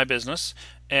none of my business.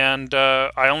 And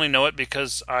I only know it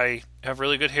because I have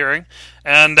really good hearing,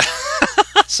 and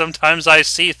sometimes I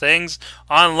see things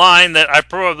online that I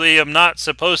probably am not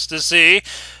supposed to see,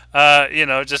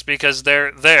 just because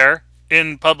they're there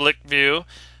in public view.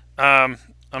 I'm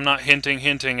not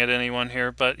hinting at anyone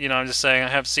here, but I'm just saying I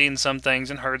have seen some things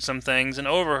and heard some things and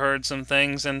overheard some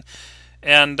things, and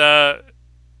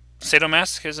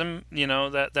sadomasochism,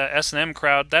 that S&M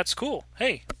crowd, that's cool.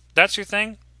 Hey, that's your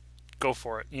thing, go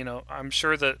for it. I'm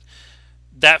sure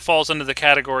that falls under the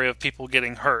category of people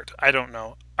getting hurt. I don't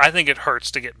know. I think it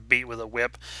hurts to get beat with a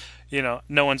whip. No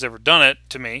one's ever done it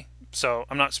to me, so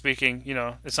I'm not speaking,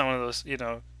 it's not one of those,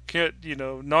 can't,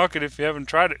 knock it if you haven't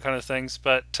tried it kind of things,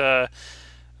 but I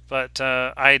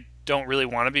don't really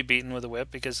want to be beaten with a whip,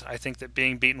 because I think that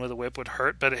being beaten with a whip would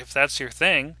hurt. But if that's your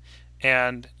thing,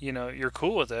 and you're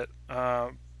cool with it,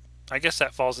 I guess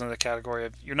that falls into the category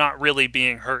of you're not really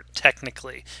being hurt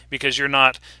technically, because you're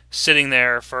not sitting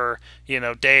there for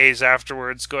days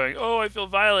afterwards going, oh, I feel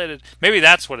violated. Maybe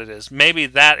that's what it is. Maybe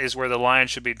that is where the line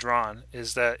should be drawn,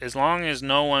 is that as long as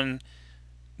no one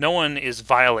is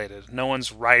violated, no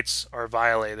one's rights are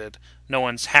violated, no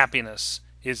one's happiness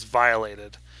is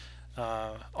violated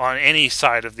on any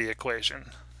side of the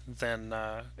equation, then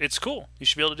it's cool. You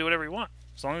should be able to do whatever you want.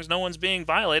 As long as no one's being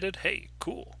violated, hey,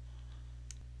 cool.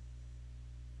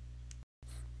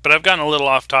 But I've gotten a little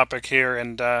off topic here,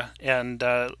 and I'll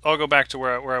go back to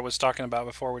where I was talking about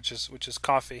before, which is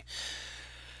coffee.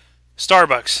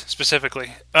 Starbucks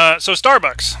specifically. So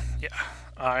Starbucks, yeah,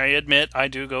 I admit I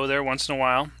do go there once in a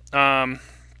while. I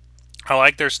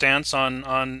like their stance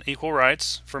on equal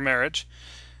rights for marriage,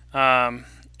 and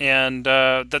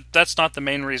that's not the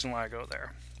main reason why I go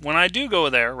there. When I do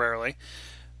go there, rarely.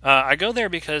 I go there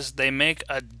because they make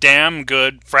a damn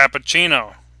good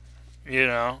Frappuccino.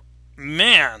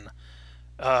 Man,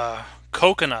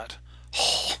 coconut.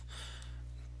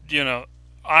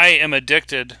 I am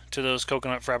addicted to those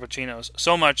coconut Frappuccinos.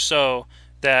 So much so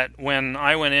that when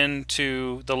I went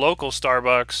into the local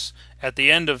Starbucks at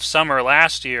the end of summer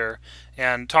last year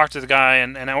and talked to the guy,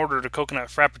 and I ordered a coconut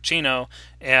Frappuccino,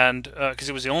 and because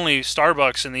it was the only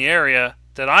Starbucks in the area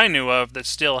that I knew of that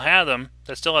still had them,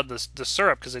 that still had the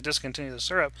syrup, because they discontinued the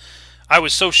syrup. I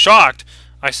was so shocked.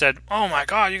 I said, "Oh my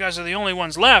God, you guys are the only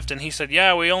ones left." And he said,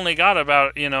 "Yeah, we only got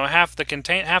about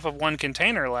half of one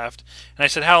container left." And I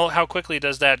said, "How quickly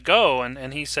does that go?"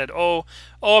 And he said, "Oh,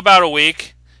 about a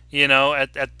week,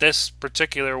 at this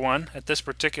particular one, at this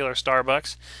particular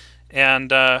Starbucks."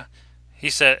 And he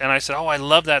said, and I said, "Oh, I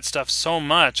love that stuff so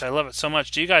much. I love it so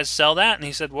much. Do you guys sell that?" And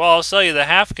he said, "Well, I'll sell you the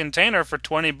half container for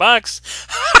 $20.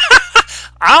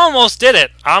 I almost did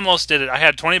it. I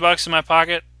had $20 in my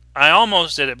pocket. I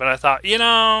almost did it, but I thought,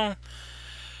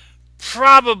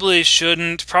 Probably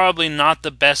shouldn't. Probably not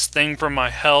the best thing for my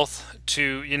health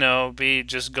to, be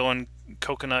just going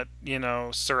coconut,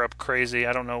 syrup crazy.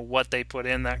 I don't know what they put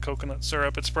in that coconut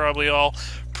syrup. It's probably all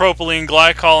propylene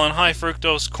glycol and high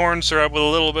fructose corn syrup with a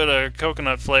little bit of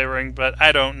coconut flavoring, but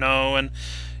I don't know. And,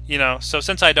 so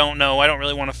since I don't know, I don't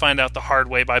really want to find out the hard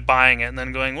way by buying it and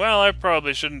then going, well, I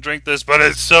probably shouldn't drink this, but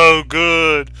it's so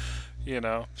good.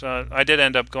 So I did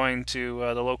end up going to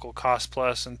the local Cost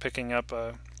Plus and picking up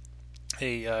a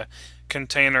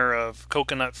container of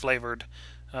coconut flavored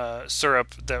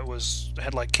syrup that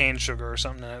had like cane sugar or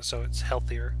something in it, so it's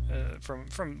healthier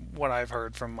from what I've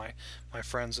heard from my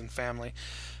friends and family.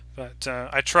 But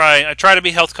I try to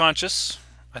be health conscious.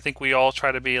 I think we all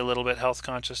try to be a little bit health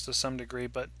conscious to some degree,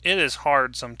 but it is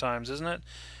hard sometimes, isn't it?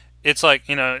 It's like,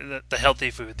 the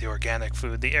healthy food, the organic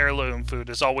food, the heirloom food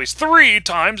is always 3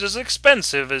 times as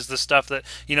expensive as the stuff that,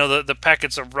 the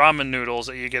packets of ramen noodles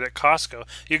that you get at Costco.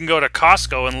 You can go to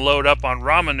Costco and load up on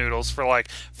ramen noodles for like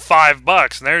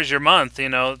 $5, and there's your month,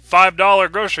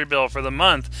 $5 grocery bill for the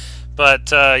month.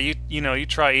 But, you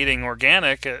try eating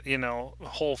organic at,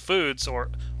 Whole Foods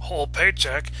or Whole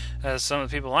Paycheck, as some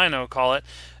of the people I know call it,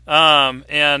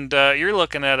 and you're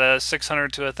looking at a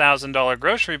 $600 to $1,000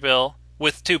 grocery bill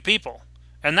with 2 people,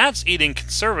 and that's eating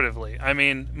conservatively. I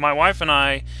mean, my wife and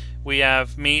I, we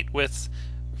have meat with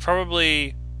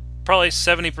probably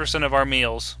 70% of our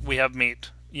meals. We have meat,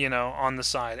 on the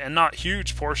side, and not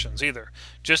huge portions either.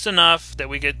 Just enough that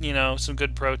we get, some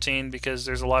good protein, because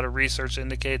there's a lot of research that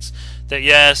indicates that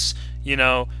yes,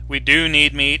 we do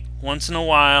need meat once in a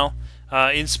while,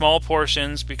 in small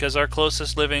portions, because our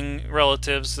closest living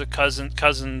relatives, the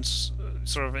cousins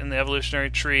sort of in the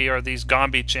evolutionary tree, are these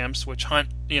Gombe chimps, which hunt,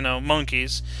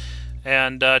 monkeys,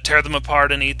 and tear them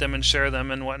apart and eat them and share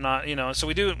them and whatnot, So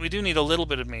we do need a little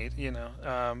bit of meat,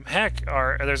 Heck,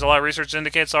 there's a lot of research that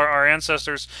indicates our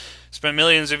ancestors spent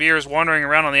millions of years wandering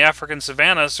around on the African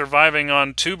savanna, surviving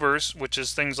on tubers, which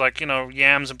is things like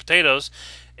yams and potatoes,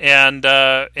 and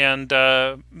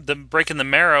breaking the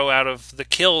marrow out of the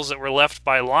kills that were left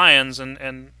by lions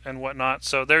and whatnot.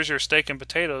 So there's your steak and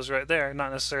potatoes right there.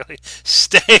 Not necessarily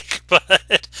steak,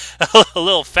 but a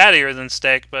little fattier than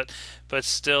steak, but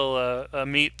still a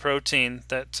meat protein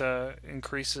that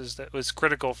increases, that was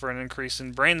critical for an increase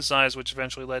in brain size, which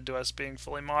eventually led to us being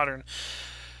fully modern.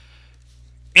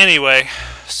 Anyway,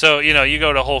 so you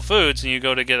go to Whole Foods and you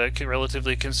go to get a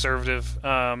relatively conservative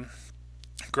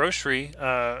grocery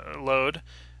load,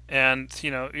 and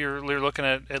you're looking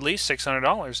at least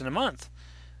 $600 in a month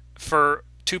for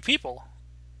 2 people,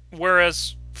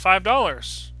 whereas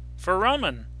 $5 for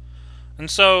ramen. And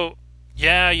so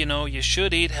yeah, you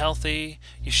should eat healthy,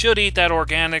 you should eat that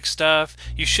organic stuff,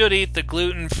 you should eat the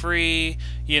gluten-free,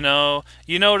 you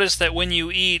notice that when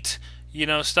you eat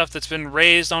stuff that's been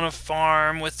raised on a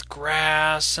farm with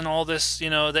grass and all this,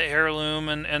 the heirloom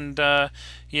and heck,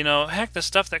 the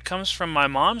stuff that comes from my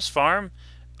mom's farm,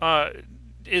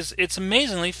 it's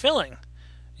amazingly filling,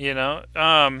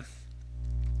 Okay,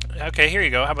 here you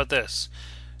go. How about this?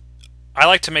 I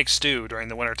like to make stew during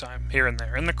the wintertime, here and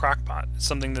there, in the crock pot. It's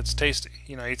something that's tasty.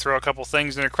 You throw a couple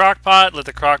things in a crock pot, let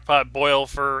the crock pot boil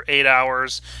for 8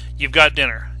 hours, you've got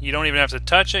dinner. You don't even have to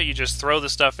touch it, you just throw the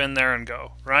stuff in there and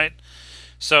go, right?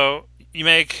 So you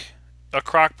make a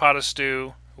crock pot of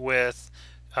stew with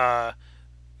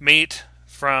meat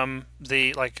from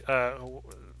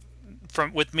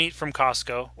with meat from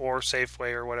Costco or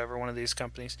Safeway or whatever, one of these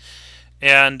companies,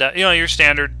 and your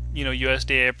standard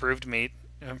USDA approved meat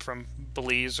from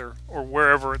Belize or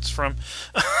wherever it's from,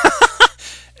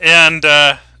 and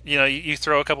you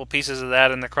throw a couple pieces of that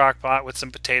in the crock pot with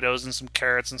some potatoes and some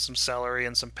carrots and some celery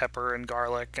and some pepper and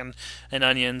garlic and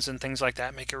onions and things like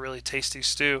that. Make a really tasty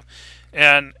stew.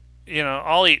 And,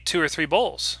 I'll eat 2 or 3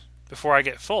 bowls before I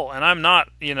get full. And I'm not,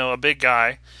 a big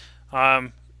guy.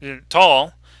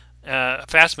 Tall,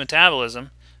 fast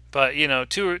metabolism, but,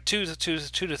 2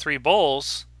 to 3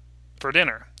 bowls for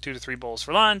dinner, 2 to 3 bowls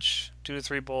for lunch, 2 to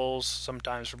 3 bowls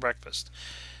sometimes for breakfast.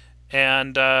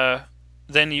 And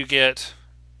then you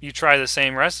try the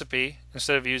same recipe.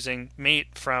 Instead of using meat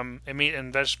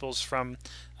and vegetables from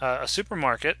a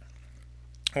supermarket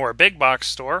or a big box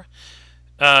store,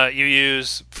 you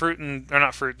use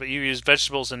you use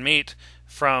vegetables and meat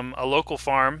from a local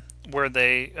farm where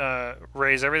they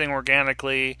raise everything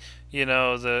organically.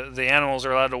 The animals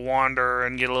are allowed to wander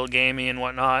and get a little gamey and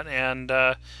whatnot. And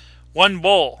 1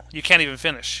 bowl, you can't even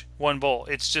finish 1 bowl.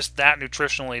 It's just that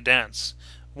nutritionally dense.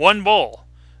 1 bowl,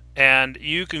 and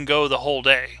you can go the whole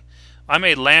day. I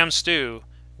made lamb stew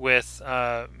with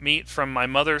meat from my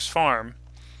mother's farm,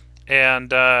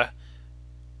 and I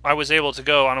was able to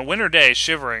go on a winter day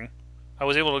shivering. I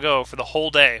was able to go for the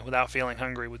whole day without feeling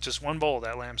hungry with just one bowl of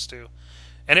that lamb stew.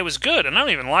 And it was good, and I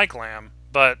don't even like lamb,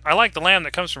 but I like the lamb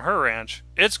that comes from her ranch.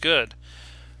 It's good.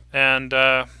 And,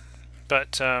 so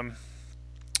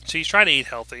you try to eat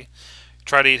healthy. You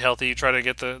try to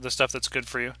get the stuff that's good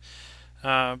for you.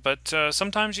 But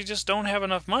sometimes you just don't have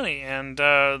enough money, and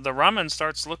the ramen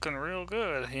starts looking real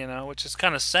good, which is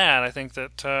kind of sad. I think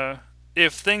that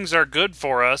if things are good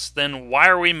for us, then why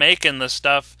are we making the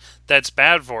stuff that's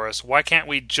bad for us? Why can't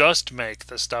we just make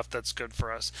the stuff that's good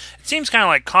for us? It seems kind of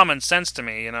like common sense to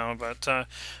me, but and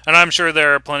I'm sure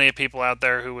there are plenty of people out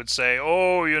there who would say,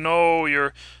 oh,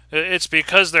 it's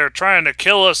because they're trying to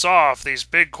kill us off. These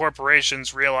big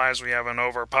corporations realize we have an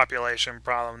overpopulation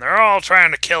problem. They're all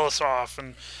trying to kill us off.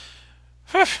 And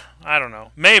I don't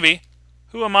know. Maybe.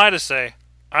 Who am I to say?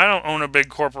 I don't own a big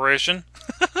corporation.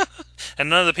 And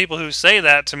none of the people who say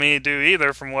that to me do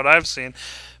either, from what I've seen.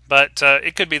 But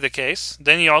it could be the case.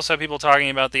 Then you also have people talking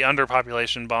about the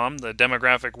underpopulation bomb, the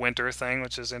demographic winter thing,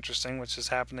 which is interesting, which is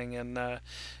happening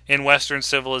in Western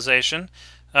civilization.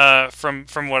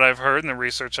 From what I've heard and the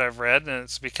research I've read, and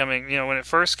it's becoming, when it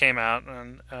first came out,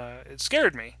 and it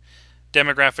scared me.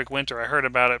 Demographic winter. I heard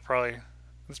about it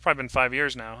it's probably been 5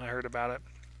 years now. I heard about it,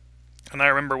 and I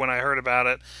remember when I heard about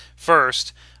it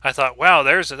first, I thought, wow,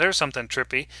 there's something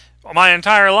trippy. My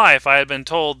entire life, I had been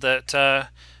told that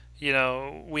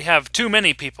we have too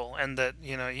many people, and that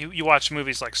you watch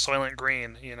movies like Soylent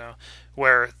Green,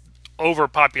 where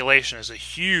overpopulation is a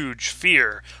huge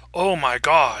fear. Oh my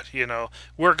God,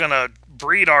 we're gonna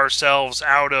breed ourselves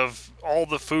out of all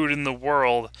the food in the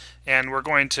world, and we're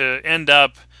going to end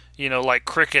up, like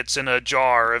crickets in a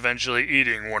jar, eventually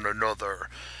eating one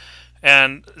another.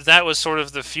 And that was sort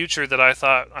of the future that I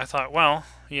thought, well,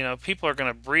 people are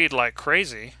gonna breed like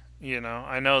crazy.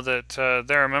 I know that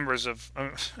there are members of.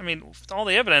 All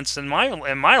the evidence in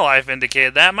my life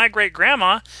indicated that. My great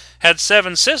grandma had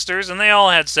 7 sisters, and they all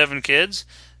had 7 kids.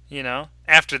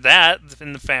 After that,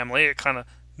 in the family, it kind of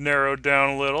narrowed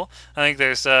down a little. I think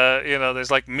there's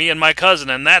like me and my cousin,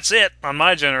 and that's it on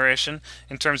my generation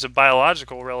in terms of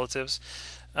biological relatives.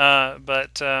 Anyway,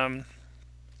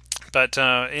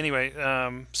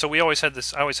 so we always had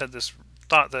this. I always had this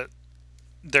thought that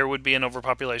there would be an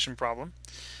overpopulation problem,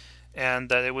 and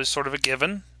that it was sort of a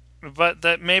given, but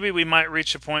that maybe we might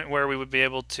reach a point where we would be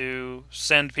able to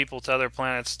send people to other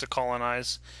planets to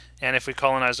colonize. And if we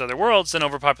colonize other worlds, then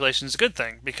overpopulation is a good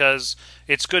thing, because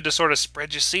it's good to sort of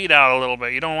spread your seed out a little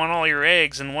bit. You don't want all your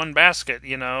eggs in one basket,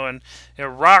 and a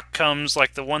rock comes,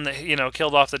 like the one that,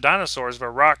 killed off the dinosaurs, but a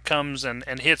rock comes and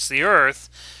hits the Earth,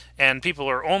 and people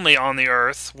are only on the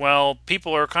Earth. Well,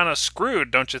 people are kind of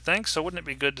screwed, don't you think? So wouldn't it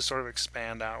be good to sort of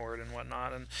expand outward and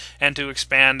whatnot, and to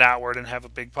expand outward and have a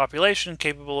big population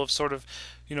capable of sort of,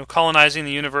 colonizing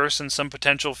the universe in some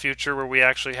potential future where we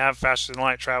actually have faster than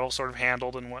light travel sort of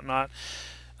handled and whatnot.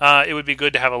 It would be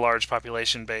good to have a large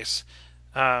population base.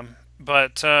 So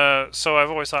I've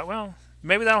always thought, well,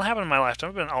 maybe that'll happen in my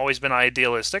lifetime. I've always been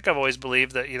idealistic. I've always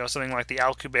believed that, something like the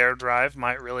Alcubierre drive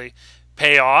might really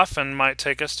pay off and might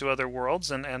take us to other worlds,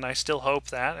 and I still hope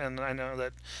that. And I know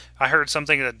that I heard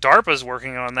something that DARPA's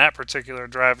working on that particular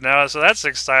drive now, so that's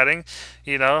exciting.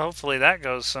 Hopefully that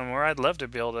goes somewhere. I'd love to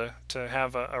be able to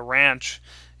have a ranch,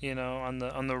 on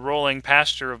the rolling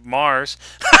pasture of Mars.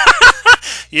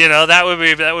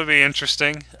 That would be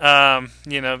interesting.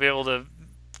 Be able to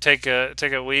take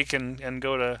a week and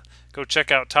go check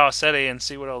out Tau Ceti and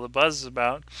see what all the buzz is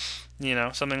about.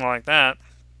 Something like that.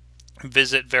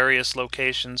 Visit various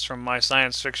locations from my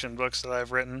science fiction books that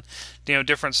I've written,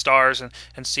 different stars,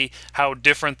 and see how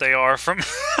different they are from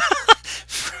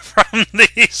from the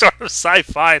sort of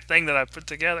sci-fi thing that I put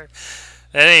together.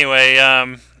 Anyway,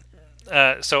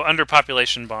 so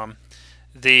underpopulation bomb.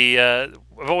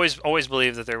 I've always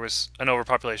believed that there was an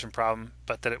overpopulation problem,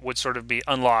 but that it would sort of be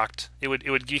unlocked. It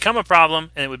would become a problem,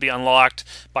 and it would be unlocked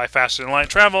by faster than light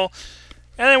travel.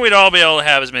 And then we'd all be able to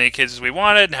have as many kids as we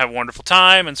wanted and have a wonderful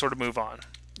time and sort of move on,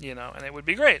 and it would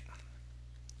be great,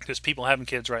 because people having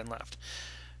kids right and left.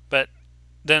 But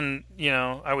then,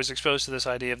 I was exposed to this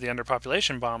idea of the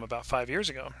underpopulation bomb about 5 years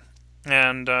ago,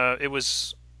 and it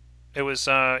was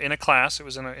in a class. It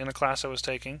was in a class I was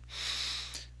taking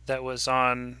that was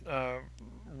on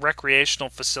recreational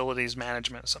facilities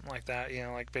management, something like that.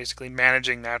 Like basically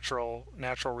managing natural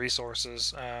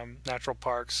resources, natural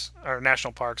parks or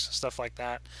national parks, stuff like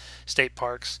that, state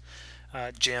parks,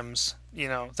 gyms,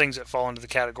 things that fall into the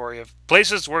category of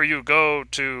places where you go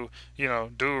to,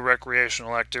 do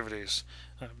recreational activities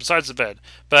besides the bed.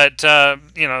 But then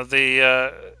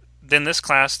this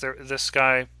class, this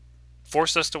guy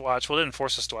forced us to watch. Well, didn't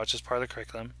force us to watch. It's part of the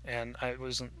curriculum, and it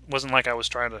wasn't like I was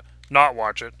trying to not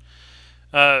watch it.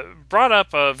 brought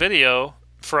up a video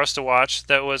for us to watch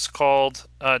that was called,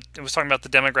 it was talking about the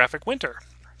demographic winter.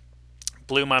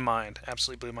 Blew my mind,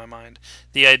 absolutely blew my mind.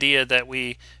 The idea that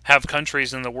we have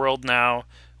countries in the world now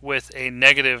with a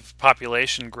negative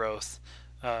population growth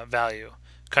value.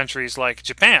 Countries like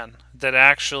Japan that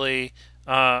actually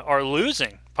are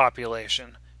losing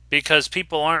population because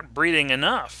people aren't breeding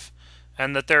enough,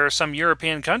 and that there are some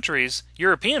European countries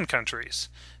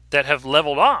that have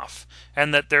leveled off,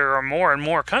 and that there are more and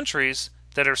more countries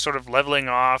that are sort of leveling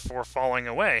off or falling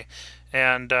away.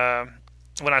 And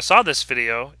when I saw this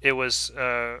video, it was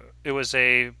a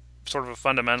sort of a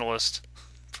fundamentalist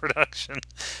production,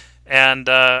 and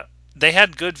they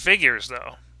had good figures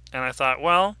though. And I thought,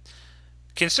 well,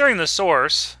 considering the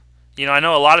source, I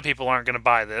know a lot of people aren't going to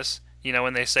buy this.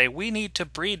 When they say we need to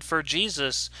breed for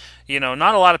Jesus,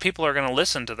 not a lot of people are going to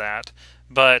listen to that.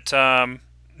 But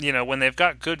when they've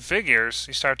got good figures,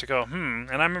 you start to go, And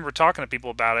I remember talking to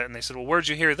people about it, and they said, well, where'd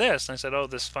you hear this? And I said, oh,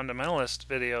 this fundamentalist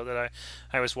video that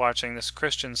I was watching, this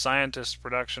Christian Scientist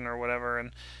production or whatever.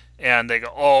 And they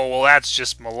go, oh, well, that's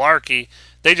just malarkey.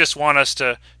 They just want us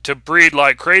to breed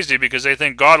like crazy because they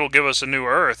think God will give us a new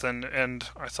earth. And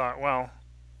I thought, well,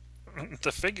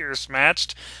 the figures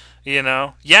matched.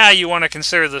 Yeah, you want to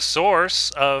consider the source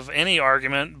of any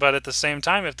argument, but at the same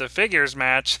time, if the figures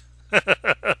match,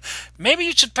 maybe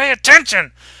you should pay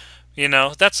attention.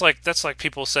 That's like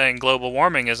people saying global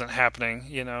warming isn't happening.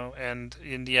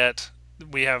 And yet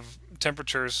we have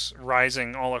temperatures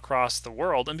rising all across the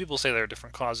world, and people say there are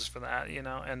different causes for that.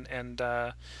 And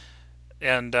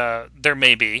there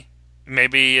maybe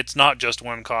it's not just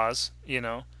one cause.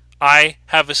 I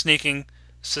have a sneaking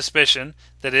suspicion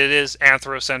that it is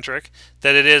anthrocentric,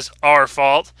 that it is our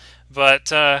fault, but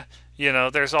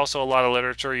there's also a lot of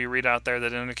literature you read out there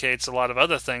that indicates a lot of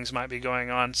other things might be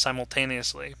going on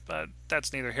simultaneously, but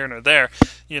that's neither here nor there.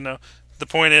 The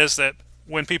point is that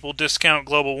when people discount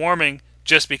global warming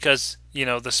just because the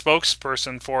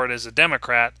spokesperson for it is a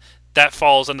Democrat, that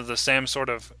falls under the same sort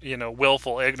of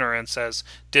willful ignorance as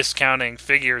discounting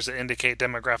figures that indicate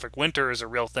demographic winter is a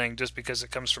real thing just because it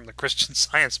comes from the Christian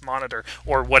Science Monitor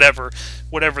or whatever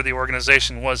the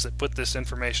organization was that put this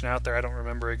information out there. I don't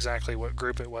remember exactly what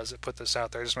group it was that put this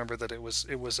out there. I just remember that it was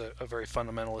a very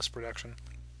fundamentalist production.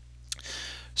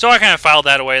 So I kind of filed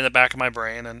that away in the back of my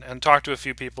brain and talked to a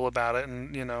few people about it,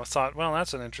 and thought, well,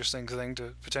 that's an interesting thing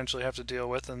to potentially have to deal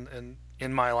with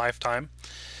in my lifetime.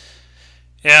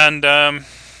 And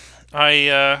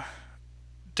I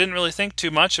didn't really think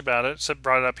too much about it, except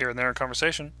brought it up here and there in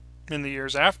conversation in the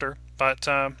years after. But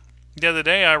the other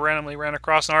day I randomly ran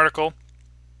across an article.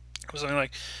 It was something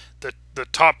like the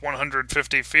top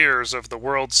 150 fears of the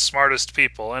world's smartest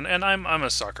people. And I'm a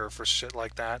sucker for shit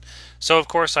like that. So, of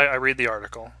course, I read the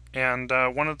article. And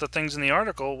one of the things in the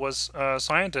article was a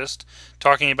scientist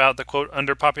talking about the, quote,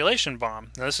 underpopulation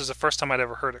bomb. Now, this is the first time I'd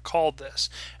ever heard it called this.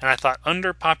 And I thought,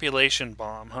 underpopulation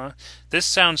bomb, huh? This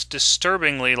sounds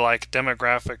disturbingly like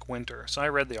demographic winter. So I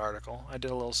read the article. I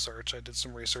did a little search. I did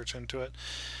some research into it.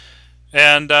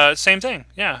 And same thing,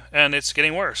 yeah, and it's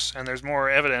getting worse, and there's more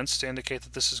evidence to indicate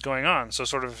that this is going on. So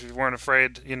sort of if you weren't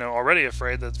afraid, already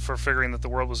afraid that for figuring that the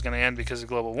world was going to end because of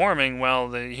global warming, well,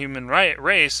 the human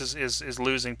race is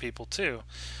losing people too,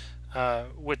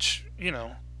 which,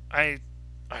 I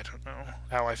don't know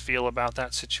how I feel about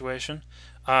that situation.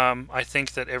 I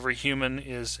think that every human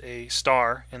is a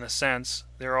star in a sense.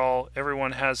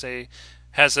 Everyone has like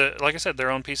I said,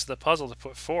 their own piece of the puzzle to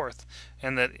put forth,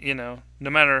 and that, no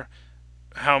matter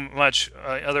how much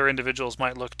other individuals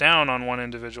might look down on one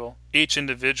individual, each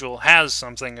individual has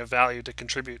something of value to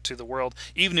contribute to the world,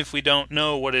 even if we don't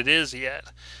know what it is yet.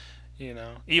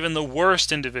 Even the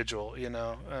worst individual,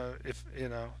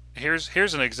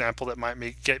 here's an example that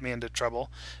might get me into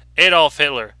trouble. Adolf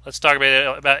Hitler. Let's talk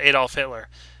about Adolf Hitler.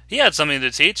 He had something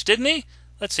to teach, didn't he?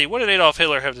 Let's see, what did Adolf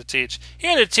Hitler have to teach? He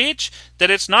had to teach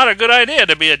that it's not a good idea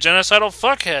to be a genocidal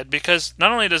fuckhead, because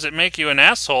not only does it make you an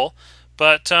asshole,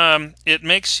 but it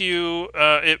makes you,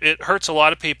 it hurts a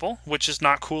lot of people, which is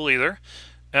not cool either.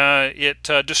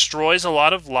 It destroys a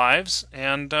lot of lives,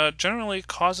 and generally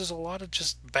causes a lot of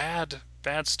just bad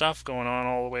stuff going on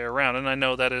all the way around. And I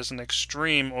know that is an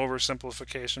extreme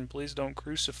oversimplification. Please don't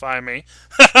crucify me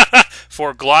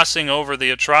for glossing over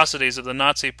the atrocities of the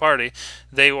Nazi Party.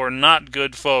 They were not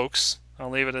good folks.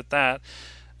 I'll leave it at that.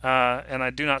 And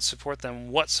I do not support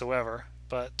them whatsoever.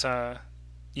 But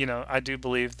I do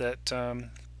believe that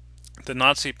the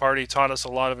Nazi Party taught us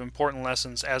a lot of important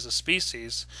lessons as a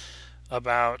species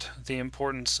about the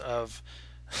importance of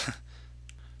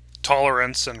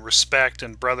tolerance and respect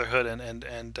and brotherhood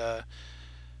and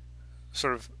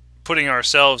sort of putting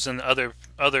ourselves in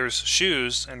others'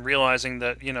 shoes and realizing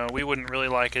that, we wouldn't really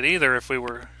like it either if we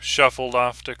were shuffled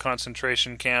off to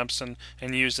concentration camps and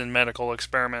used in medical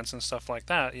experiments and stuff like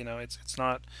that. It's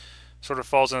not, sort of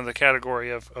falls into the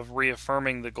category of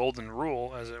reaffirming the golden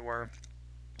rule, as it were.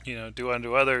 Do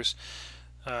unto others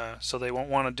so they won't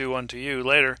want to do unto you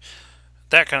later,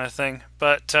 that kind of thing.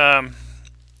 But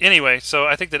anyway, so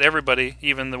I think that everybody,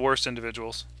 even the worst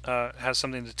individuals, has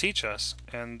something to teach us,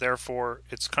 and therefore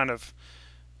it's kind of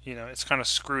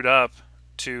screwed up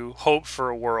to hope for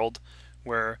a world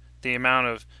where the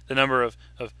number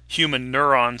of human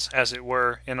neurons, as it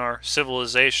were, in our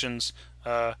civilization's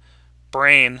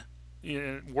brain,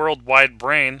 worldwide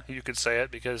brain, you could say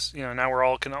it, because now we're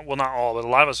all well, not all, but a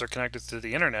lot of us are connected to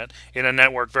the internet in a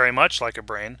network very much like a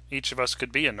brain. Each of us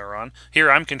could be a neuron. Here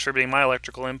I'm contributing my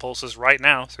electrical impulses right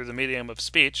now through the medium of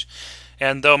speech,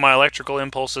 and though my electrical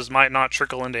impulses might not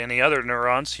trickle into any other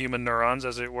neurons, human neurons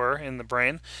as it were, in the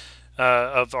brain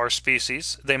of our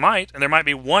species, they might, and there might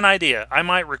be one idea. I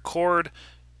might record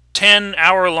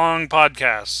 10-hour-long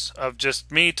podcasts of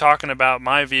just me talking about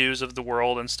my views of the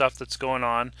world and stuff that's going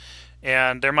on,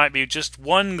 and there might be just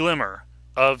one glimmer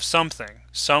of something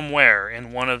somewhere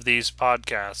in one of these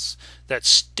podcasts that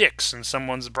sticks in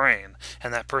someone's brain,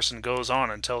 and that person goes on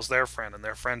and tells their friend, and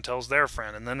their friend tells their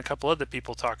friend, and then a couple other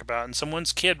people talk about it, and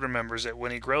someone's kid remembers it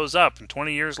when he grows up, and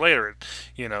 20 years later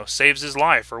it saves his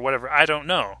life or whatever. I don't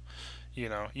know.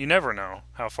 You never know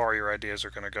how far your ideas are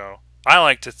going to go. I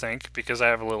like to think, because I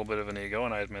have a little bit of an ego,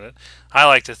 and I admit it, I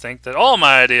like to think that all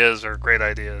my ideas are great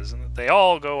ideas, and that they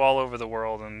all go all over the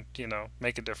world and,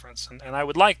 make a difference. And I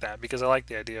would like that, because I like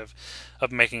the idea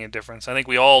of making a difference. I think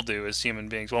we all do as human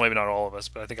beings. Well, maybe not all of us,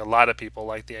 but I think a lot of people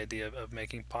like the idea of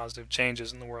making positive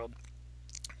changes in the world.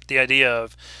 The idea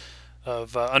of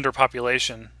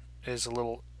underpopulation is a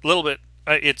little bit,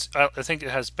 I think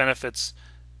it has benefits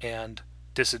and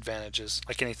disadvantages,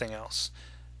 like anything else.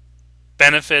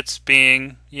 Benefits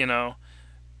being,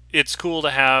 it's cool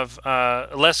to have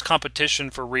less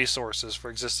competition for resources, for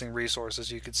existing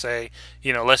resources. You could say,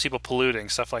 less people polluting,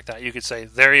 stuff like that. You could say,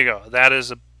 there you go. That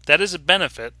is a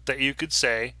benefit that you could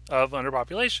say of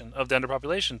underpopulation, of the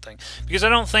underpopulation thing. Because I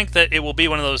don't think that it will be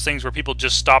one of those things where people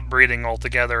just stop breeding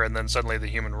altogether and then suddenly the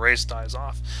human race dies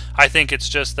off. I think it's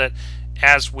just that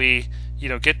as we,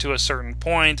 get to a certain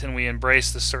point and we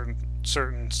embrace this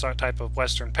certain type of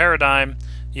Western paradigm,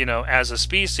 as a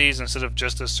species instead of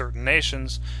just as certain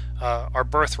nations, our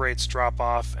birth rates drop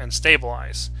off and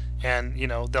stabilize, and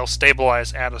they'll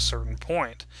stabilize at a certain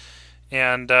point,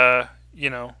 and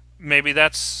maybe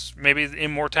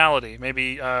immortality,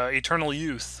 maybe eternal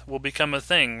youth will become a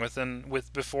thing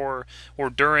before or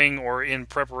during or in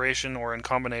preparation or in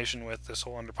combination with this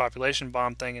whole underpopulation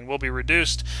bomb thing, and we'll be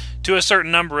reduced to a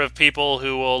certain number of people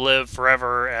who will live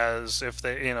forever as if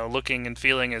they, looking and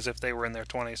feeling as if they were in their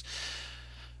 20s.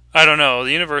 I don't know.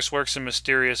 The universe works in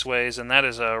mysterious ways, and that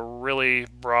is a really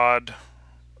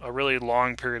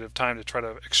long period of time to try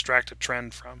to extract a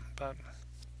trend from. But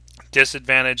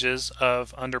disadvantages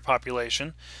of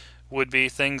underpopulation would be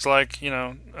things like,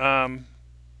 that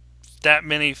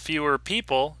many fewer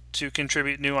people to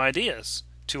contribute new ideas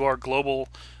to our global,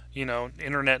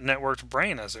 internet networked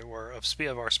brain, as it were,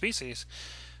 of our species.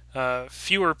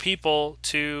 Fewer people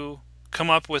to come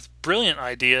up with brilliant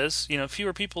ideas,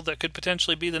 fewer people that could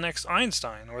potentially be the next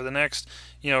Einstein or the next,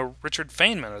 Richard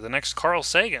Feynman or the next Carl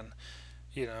Sagan.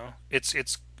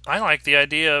 I like the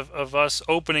idea of us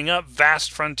opening up vast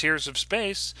frontiers of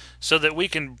space so that we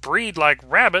can breed like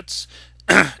rabbits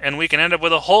and we can end up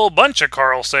with a whole bunch of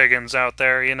Carl Sagans out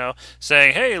there,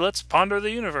 saying, hey, let's ponder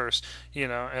the universe,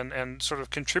 and sort of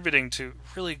contributing to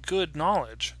really good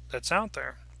knowledge that's out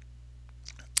there.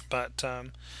 But,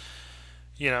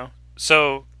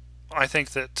 so I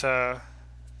think that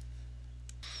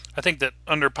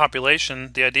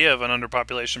underpopulation, the idea of an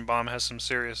underpopulation bomb, has some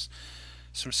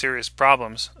serious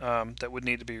problems that would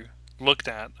need to be looked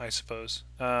at, I suppose.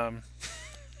 Like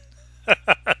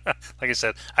I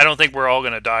said, I don't think we're all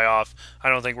going to die off. I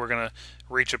don't think we're going to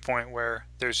reach a point where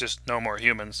there's just no more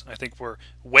humans. I think we're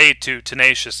way too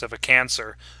tenacious of a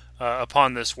cancer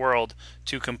upon this world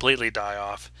to completely die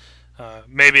off.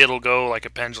 Maybe it'll go like a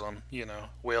pendulum,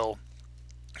 we'll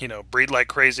breed like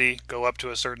crazy, go up to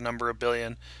a certain number of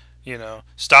billion,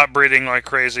 stop breeding like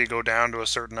crazy, go down to a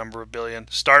certain number of billion,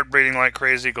 start breeding like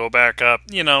crazy, go back up,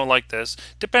 like this.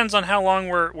 Depends on how long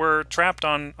we're trapped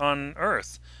on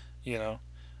Earth,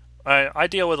 I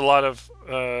deal with a lot of,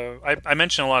 I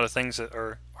mention a lot of things that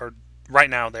are right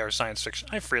now they are science fiction.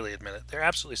 I freely admit it. They're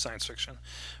absolutely science fiction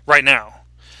right now.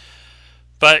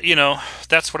 But,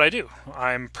 that's what I do.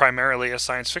 I'm primarily a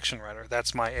science fiction writer.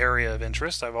 That's my area of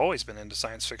interest. I've always been into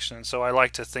science fiction, and so I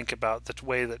like to think about the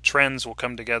way that trends will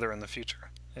come together in the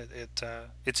future.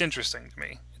 It's interesting to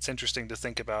me. It's interesting to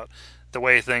think about the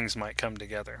way things might come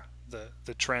together,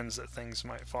 the trends that things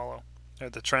might follow, or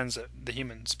the trends that the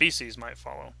human species might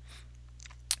follow.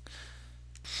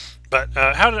 But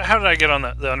how did I get on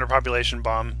the underpopulation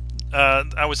bomb?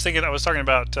 I was talking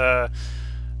about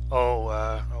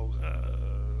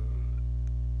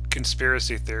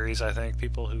conspiracy theories. I think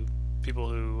people who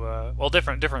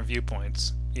different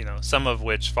viewpoints. Some of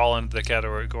which fall into the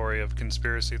category of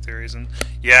conspiracy theories. And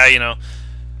yeah,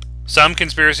 some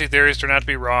conspiracy theories turn out to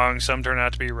be wrong. Some turn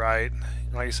out to be right.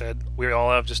 Like I said, we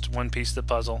all have just one piece of the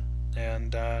puzzle,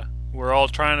 and we're all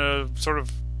trying to sort of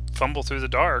fumble through the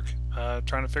dark,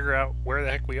 trying to figure out where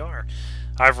the heck we are.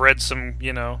 I've read some,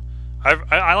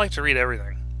 I like to read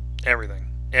everything,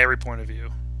 every point of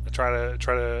view. I try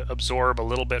to absorb a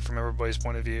little bit from everybody's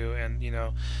point of view, and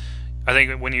I think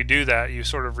that when you do that, you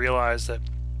sort of realize that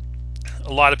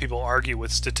a lot of people argue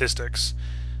with statistics,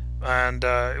 and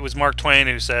it was Mark Twain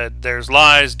who said, "There's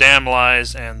lies, damn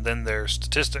lies, and then there's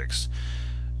statistics."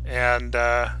 And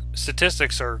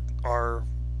statistics are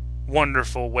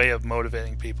wonderful way of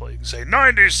motivating people. You can say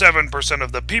 97%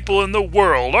 of the people in the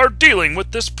world are dealing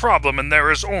with this problem, and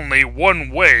there is only one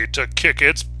way to kick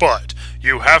its butt.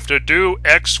 You have to do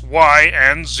X, Y,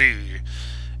 and Z.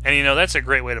 And that's a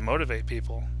great way to motivate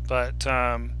people. But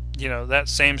that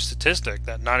same statistic,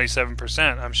 that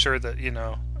 97%, I'm sure that in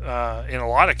a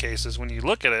lot of cases, when you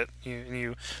look at it,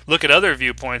 you look at other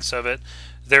viewpoints of it,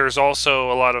 there's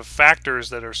also a lot of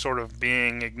factors that are sort of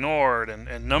being ignored,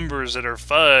 and numbers that are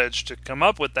fudged to come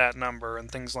up with that number,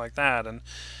 and things like that.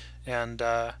 And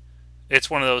it's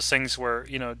one of those things where,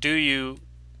 do you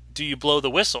blow the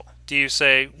whistle? Do you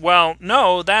say, well,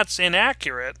 no, that's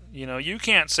inaccurate. You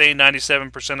can't say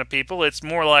 97% of people. It's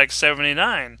more like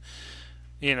 79.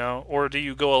 Or do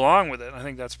you go along with it? I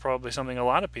think that's probably something a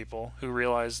lot of people who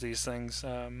realize these things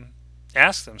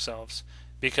ask themselves,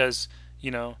 because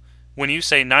when you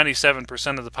say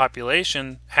 97% of the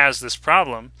population has this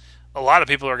problem, a lot of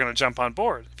people are going to jump on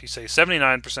board. If you say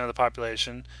 79% of the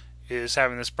population is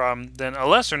having this problem, then a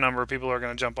lesser number of people are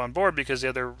going to jump on board, because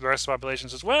the rest of the population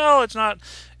says, well, it's not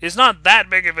that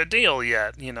big of a deal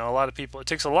yet. A lot of people, it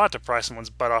takes a lot to pry someone's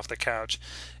butt off the couch.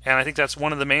 And I think that's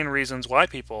one of the main reasons why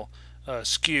people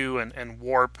skew and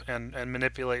warp and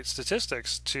manipulate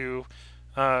statistics to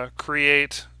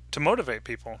motivate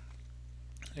people.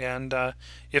 And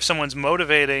if someone's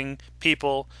motivating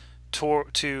people to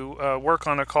work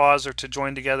on a cause, or to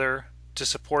join together to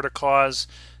support a cause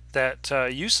that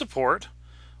you support,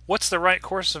 what's the right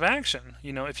course of action?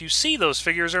 If you see those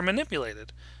figures are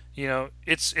manipulated,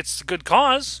 it's a good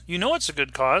cause. It's a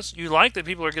good cause. You like that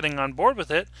people are getting on board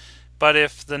with it, but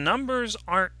if the numbers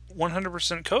aren't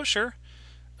 100% kosher,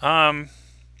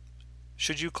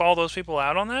 should you call those people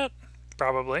out on that?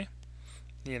 Probably,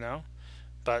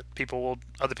 But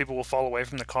other people will fall away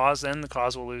from the cause. Then the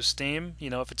cause will lose steam.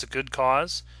 If it's a good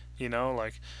cause,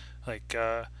 like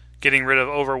getting rid of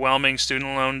overwhelming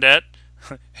student loan debt.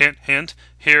 Hint, hint.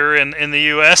 Here in the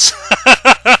U.S.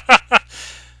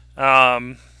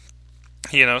 Something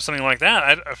like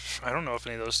that. I don't know if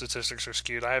any of those statistics are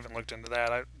skewed. I haven't looked into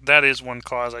that. That is one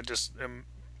cause I just am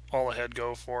all ahead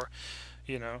go for.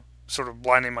 Sort of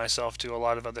blinding myself to a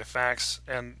lot of other facts,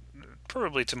 and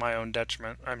probably to my own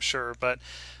detriment, I'm sure. But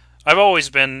I've always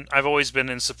been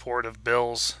in support of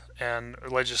bills and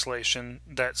legislation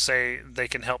that say they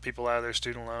can help people out of their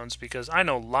student loans, because I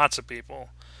know lots of people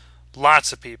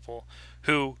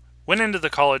who went into the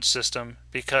college system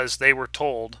because they were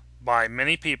told by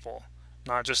many people,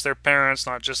 not just their parents,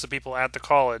 not just the people at the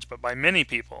college, but by many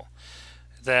people,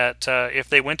 that if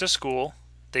they went to school,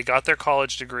 they got their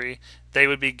college degree, they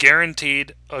would be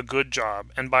guaranteed a good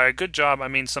job. And by a good job, I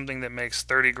mean something that makes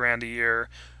 30 grand a year,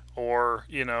 or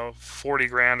 40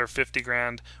 grand or 50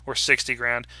 grand or 60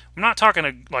 grand. I'm not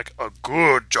talking like a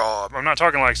good job. I'm not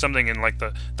talking like something in like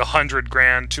the 100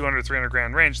 grand, 200, 300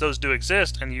 grand range. Those do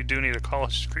exist, and you do need a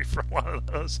college degree for a lot of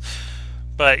those.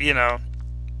 But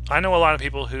I know a lot of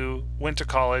people who went to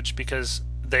college because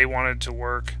they wanted to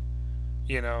work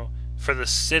for the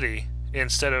city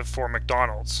instead of for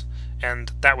McDonald's,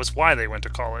 and that was why they went to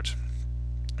college.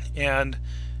 And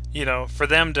for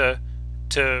them to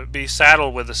be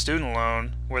saddled with a student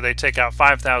loan where they take out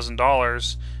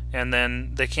 $5,000 and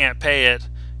then they can't pay it,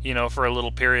 for a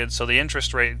little period, so the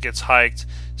interest rate gets hiked,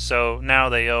 so now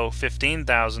they owe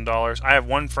 $15,000. I have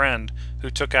one friend who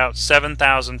took out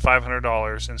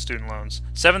 $7,500 in student loans.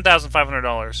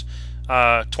 $7,500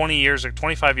 20 years or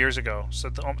 25 years ago, so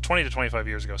 20 to 25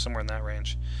 years ago, somewhere in that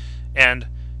range. And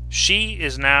she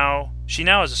now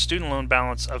has a student loan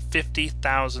balance of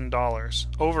 $50,000,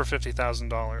 over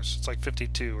 $50,000. It's like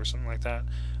 52 or something like that.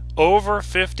 Over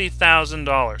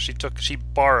 $50,000. She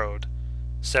borrowed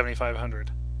 $7,500.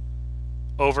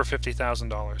 Over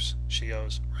 $50,000 she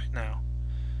owes right now,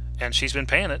 and she's been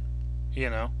paying it.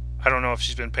 I don't know if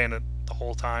she's been paying it the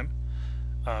whole time.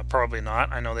 Probably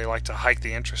not. I know they like to hike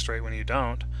the interest rate when you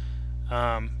don't.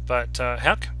 But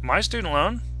heck, my student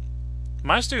loan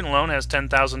has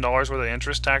 $10,000 worth of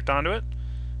interest tacked onto it.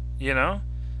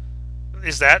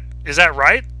 Is that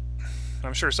right?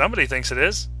 I'm sure somebody thinks it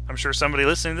is. I'm sure somebody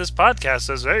listening to this podcast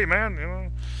says, "Hey,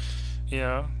 man,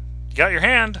 you got your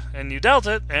hand and you dealt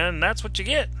it, and that's what you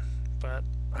get." But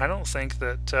I don't think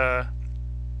that.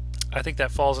 I think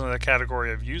that falls into the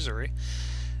category of usury.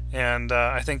 And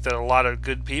I think that a lot of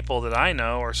good people that I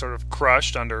know are sort of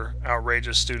crushed under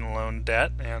outrageous student loan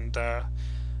debt, and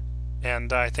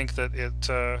I think that it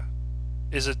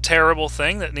is a terrible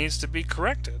thing that needs to be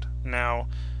corrected. Now,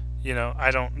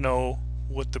 I don't know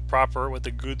what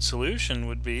the good solution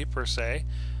would be per se.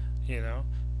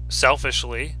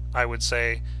 Selfishly, I would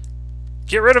say,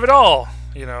 get rid of it all.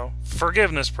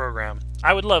 Forgiveness program.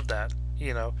 I would love that.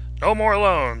 No more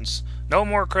loans, no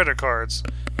more credit cards.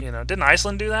 Didn't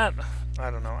Iceland do that? I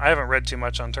don't know. I haven't read too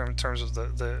much on terms of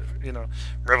the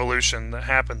revolution that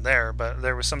happened there, but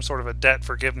there was some sort of a debt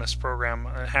forgiveness program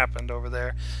that happened over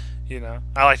there.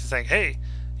 I like to think, hey,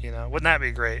 wouldn't that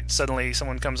be great? Suddenly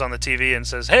someone comes on the TV and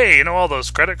says, hey, all those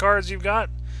credit cards you've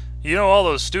got? All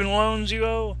those student loans you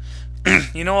owe?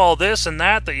 All this and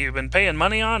that you've been paying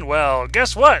money on? Well,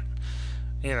 guess what?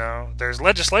 There's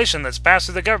legislation that's passed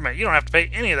through the government. You don't have to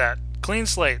pay any of that. Clean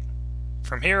slate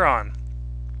from here on.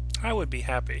 I would be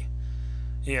happy.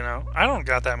 I don't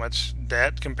got that much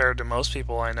debt compared to most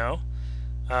people I know.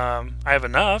 I have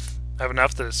enough. I have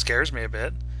enough that it scares me a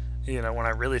bit, when I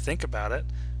really think about it.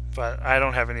 But I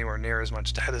don't have anywhere near as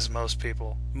much debt as most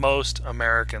people. Most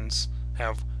Americans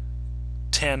have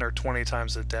 10 or 20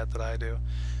 times the debt that I do.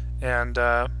 And,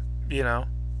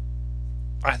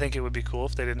 I think it would be cool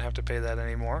if they didn't have to pay that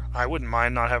anymore. I wouldn't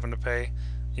mind not having to pay,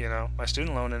 my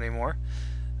student loan anymore.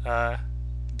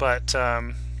 But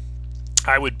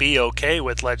I would be okay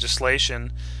with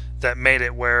legislation that made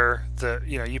it where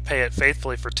you pay it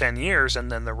faithfully for 10 years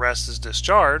and then the rest is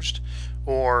discharged.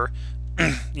 Or,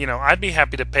 I'd be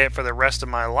happy to pay it for the rest of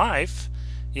my life,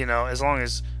 as long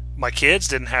as my kids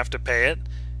didn't have to pay it,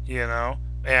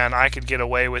 and I could get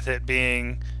away with it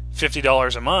being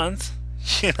 $50 a month.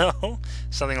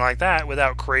 Something like that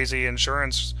without crazy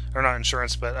insurance, or not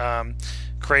insurance, but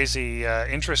crazy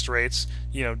interest rates,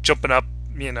 jumping up,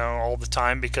 all the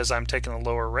time because I'm taking a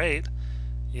lower rate,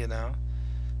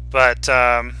 But,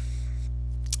 so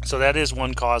that is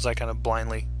one cause I kind of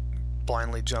blindly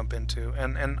jump into.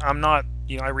 And I'm not,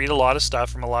 I read a lot of stuff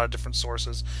from a lot of different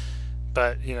sources,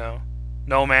 but,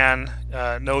 no man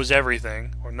knows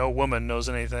everything, or no woman knows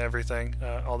everything,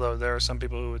 although there are some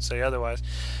people who would say otherwise.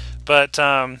 But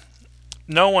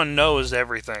no one knows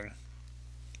everything,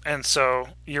 and so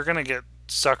you're going to get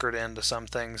suckered into some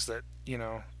things that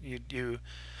you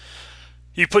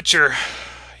put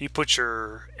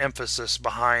your emphasis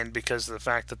behind because of the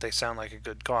fact that they sound like a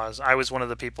good cause. I was one of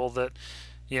the people that,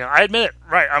 I admit it.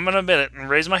 Right, I'm going to admit it and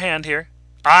raise my hand here.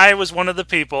 I was one of the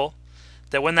people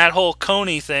that when that whole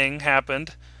Coney thing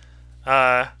happened,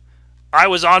 I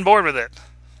was on board with it.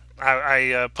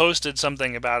 I posted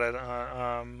something about it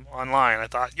online. I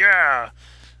thought, yeah,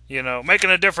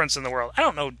 making a difference in the world. I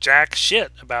don't know jack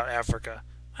shit about Africa.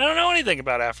 I don't know anything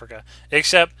about Africa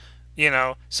except,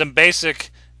 some basic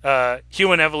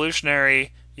human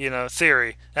evolutionary,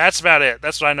 theory. That's about it.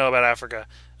 That's what I know about Africa.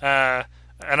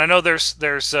 And I know there's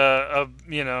a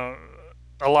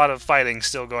lot of fighting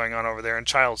still going on over there, and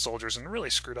child soldiers and really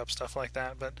screwed up stuff like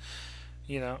that. But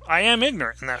I am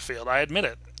ignorant in that field. I admit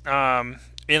it.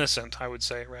 Innocent, I would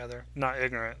say, rather, not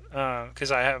ignorant,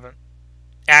 because I haven't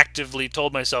actively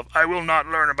told myself I will not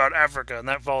learn about Africa, and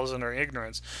that falls under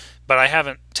ignorance. But I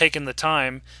haven't taken the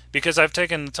time, because I've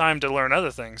taken the time to learn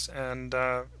other things, and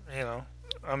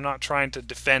I'm not trying to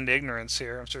defend ignorance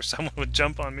here. I'm sure someone would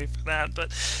jump on me for that,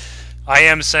 but I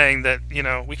am saying that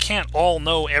we can't all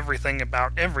know everything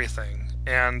about everything,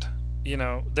 and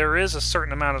there is a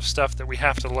certain amount of stuff that we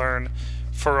have to learn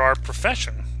for our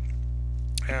profession.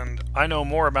 And I know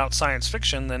more about science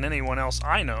fiction than anyone else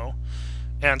I know.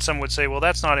 And some would say, well,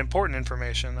 that's not important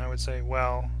information. I would say,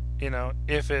 well,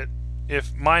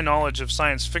 if my knowledge of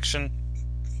science fiction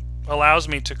allows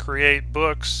me to create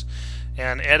books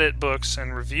and edit books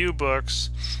and review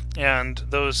books, and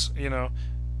those,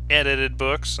 edited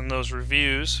books and those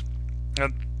reviews,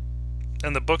 and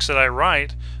the books that I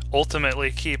write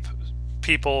ultimately keep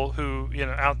people who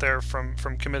out there from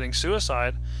committing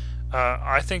suicide,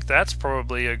 I think that's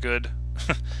probably a good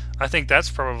I think that's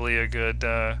probably a good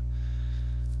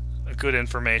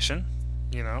information.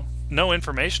 No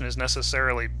information is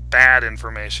necessarily bad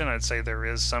information. I'd say there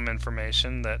is some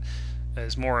information that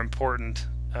is more important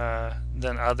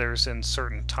than others in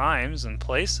certain times and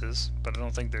places, but I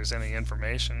don't think there's any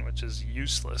information which is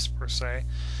useless per se.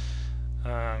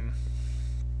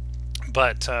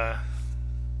 But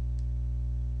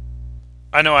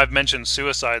I know I've mentioned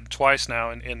suicide twice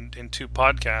now in two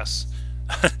podcasts,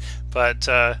 but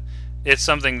it's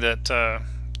something that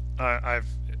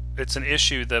it's an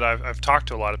issue that I've talked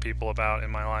to a lot of people about in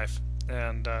my life,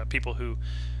 and people who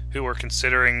are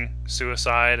considering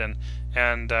suicide, and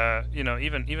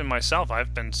even myself.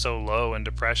 I've been so low in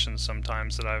depression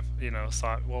sometimes that I've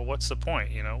thought, well, what's the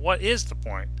point? What is the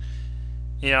point?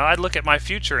 I'd look at my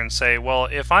future and say, well,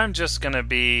 if I'm just going to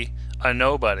be a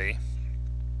nobody,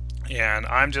 and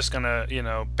I'm just going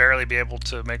to, barely be able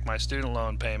to make my student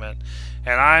loan payment,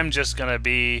 and I'm just going to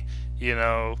be,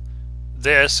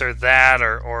 this or that,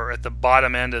 or at the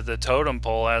bottom end of the totem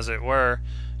pole, as it were,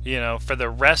 for the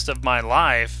rest of my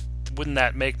life, wouldn't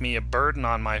that make me a burden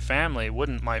on my family?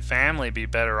 Wouldn't my family be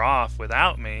better off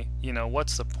without me?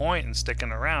 What's the point in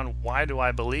sticking around? Why do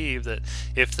I believe that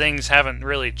if things haven't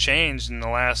really changed in the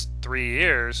last 3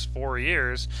 years, 4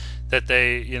 years, that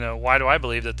they, why do I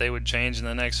believe that they would change in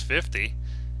the next 50?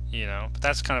 But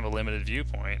that's kind of a limited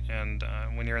viewpoint, and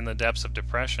when you're in the depths of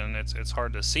depression, it's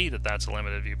hard to see that that's a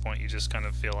limited viewpoint. You just kind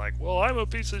of feel like, well, I'm a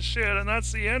piece of shit, and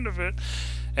that's the end of it.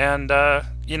 And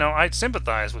I'd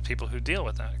sympathize with people who deal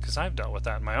with that, because I've dealt with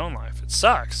that in my own life. It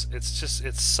sucks. It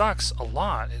sucks a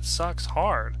lot. It sucks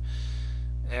hard.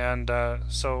 And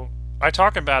so I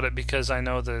talk about it because I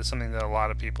know that it's something that a lot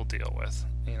of people deal with.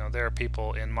 There are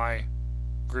people in my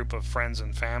group of friends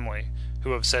and family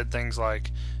who have said things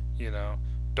like,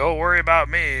 don't worry about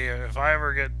me. If I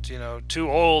ever get,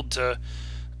 too old to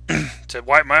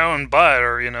wipe my own butt,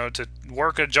 or, to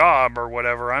work a job or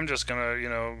whatever, I'm just going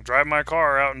to, drive my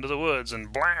car out into the woods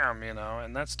and blam,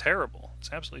 and that's terrible.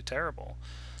 It's absolutely terrible.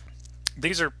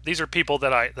 These are people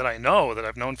that I know, that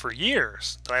I've known for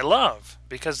years, that I love,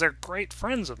 because they're great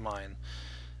friends of mine,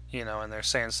 and they're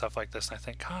saying stuff like this, and I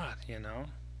think, God,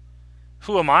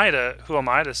 who am I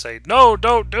to say, no,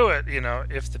 don't do it,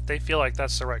 if they feel like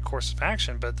that's the right course of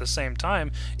action. But at the same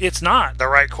time, it's not the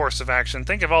right course of action.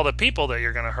 Think of all the people that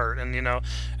you're going to hurt. And,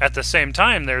 at the same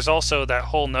time, there's also that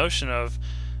whole notion of,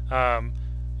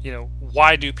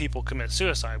 why do people commit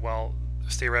suicide? Well,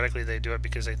 theoretically, they do it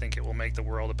because they think it will make the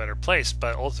world a better place.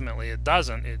 But ultimately, it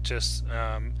doesn't. It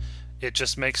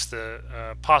just makes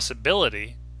the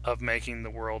possibility of making the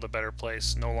world a better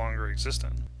place no longer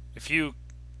existent. If you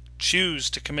choose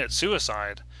to commit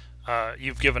suicide,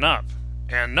 you've given up,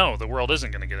 and no, the world isn't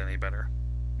going to get any better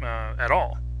at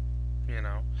all,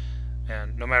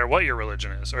 and no matter what your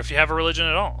religion is, or if you have a religion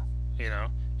at all,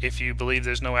 if you believe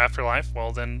there's no afterlife,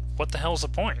 well, then what the hell's the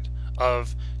point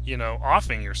of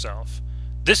offing yourself?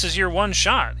 This is your one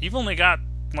shot. You've only got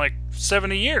like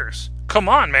 70 years. Come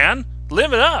on, man,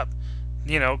 live it up.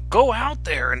 Go out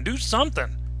there and do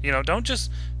something. Don't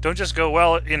just go,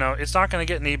 well, it's not going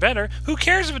to get any better. Who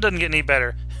cares if it doesn't get any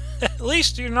better? At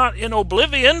least you're not in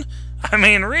oblivion. I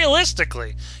mean,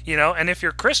 realistically, and if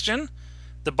you're Christian,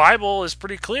 the Bible is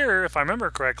pretty clear, if I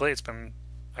remember correctly. I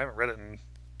haven't read it in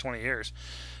 20 years.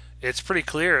 It's pretty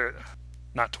clear,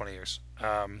 not 20 years,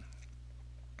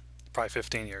 probably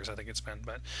 15 years I think it's been,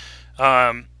 but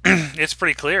it's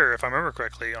pretty clear, if I remember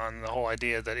correctly, on the whole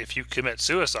idea that if you commit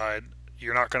suicide,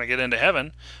 you're not going to get into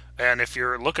heaven. And if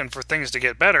you're looking for things to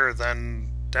get better, then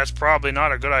that's probably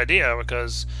not a good idea,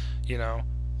 because,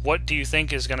 what do you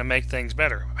think is going to make things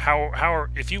better?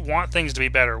 If you want things to be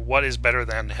better, what is better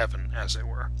than heaven, as it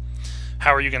were?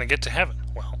 How are you going to get to heaven?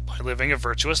 Well, by living a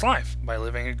virtuous life, by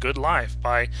living a good life,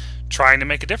 by trying to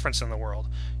make a difference in the world,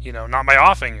 not by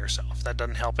offing yourself. That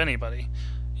doesn't help anybody,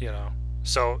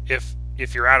 So if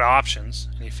you're out of options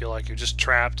and you feel like you're just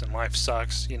trapped and life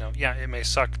sucks, yeah, it may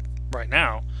suck right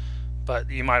now, but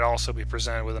you might also be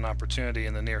presented with an opportunity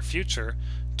in the near future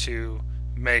to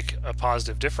make a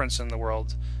positive difference in the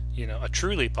world, a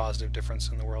truly positive difference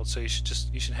in the world. So you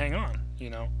should hang on,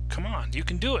 come on, you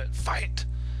can do it. Fight,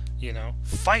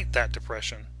 fight that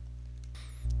depression.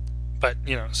 But,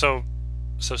 so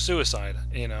suicide,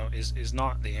 is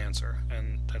not the answer.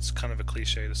 And that's kind of a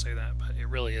cliche to say that, but it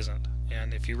really isn't.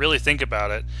 And if you really think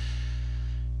about it,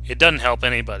 it doesn't help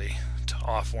anybody to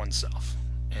off oneself.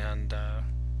 And,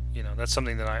 that's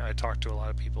something that I talk to a lot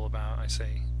of people about. I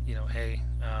say, hey,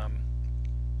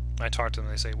 I talk to them,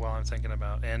 they say, well, I'm thinking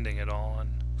about ending it all,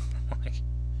 and I'm like,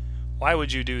 why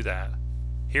would you do that?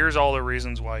 Here's all the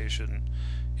reasons why you shouldn't.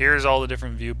 Here's all the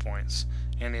different viewpoints.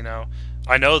 And,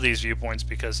 I know these viewpoints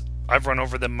because I've run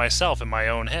over them myself in my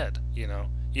own head. You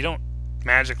don't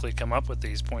magically come up with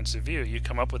these points of view. You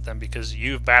come up with them because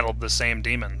you've battled the same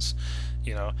demons.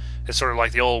 It's sort of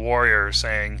like the old warrior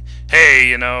saying,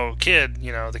 hey, kid,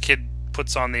 the kid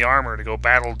puts on the armor to go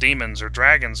battle demons or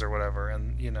dragons or whatever.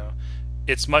 And,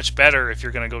 it's much better if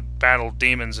you're going to go battle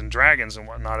demons and dragons and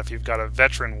whatnot if you've got a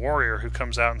veteran warrior who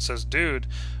comes out and says, dude,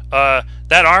 that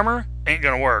armor ain't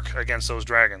going to work against those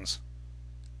dragons.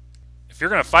 If you're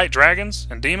going to fight dragons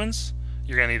and demons,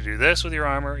 you're going to need to do this with your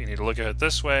armor. You need to look at it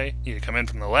this way. You need to come in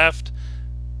from the left.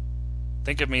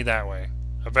 Think of me that way.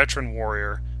 A veteran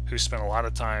warrior who spent a lot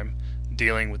of time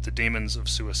dealing with the demons of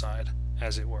suicide,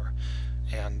 as it were.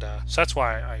 And so that's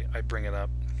why I bring it up,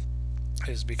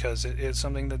 is because it's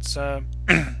something that's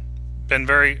been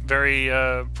very, very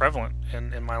prevalent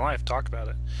in my life. Talk about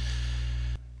it.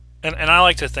 And I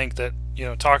like to think that,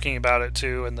 talking about it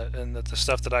too, and that the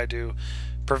stuff that I do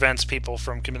prevents people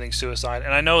from committing suicide.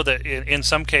 And I know that in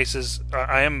some cases,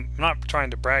 I'm not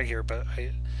trying to brag here, but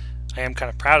I am kind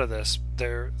of proud of this.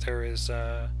 There is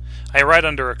I write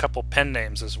under a couple pen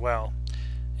names as well,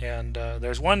 and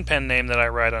there's one pen name that I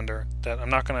write under that I'm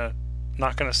not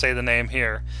gonna say the name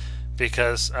here,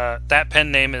 because that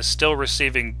pen name is still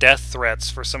receiving death threats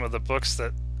for some of the books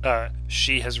that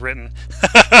she has written.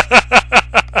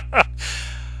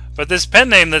 But this pen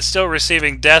name that's still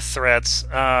receiving death threats,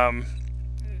 her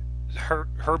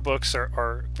books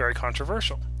are very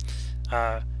controversial,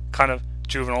 kind of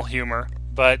juvenile humor,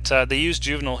 but they use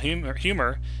juvenile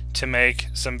humor to make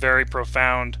some very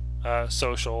profound some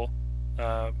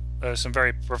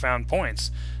very profound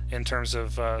points in terms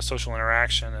of social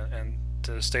interaction and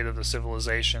the state of the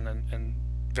civilization and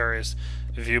various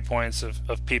viewpoints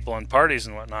of people and parties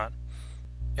and whatnot.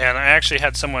 And I actually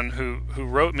had someone who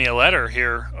wrote me a letter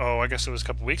here, I guess it was a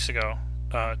couple weeks ago,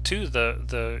 to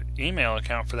the email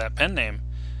account for that pen name,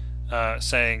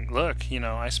 saying, look,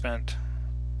 I spent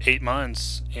 8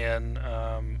 months in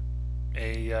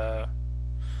in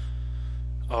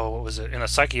a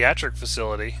psychiatric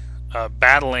facility,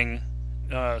 battling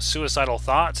suicidal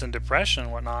thoughts and depression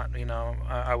and whatnot.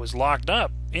 I was locked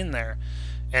up in there,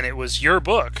 and it was your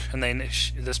book, and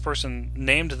this person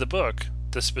named the book,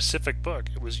 the specific book.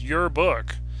 It was your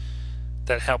book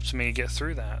that helped me get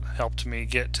through that, helped me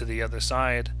get to the other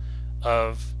side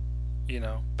of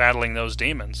battling those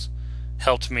demons,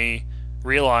 helped me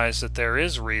realize that there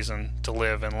is reason to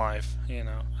live in life. And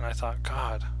I thought,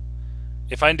 God,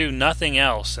 if I do nothing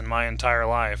else in my entire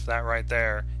life, that right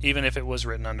there, even if it was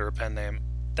written under a pen name,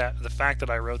 that the fact that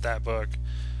I wrote that book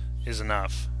is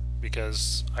enough,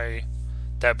 because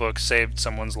that book saved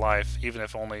someone's life, even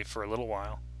if only for a little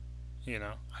while.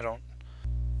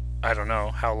 I don't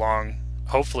know how long.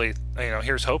 Hopefully,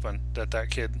 here's hoping that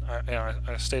kid,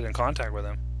 I stayed in contact with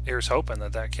him. Here's hoping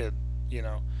that kid,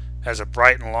 has a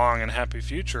bright and long and happy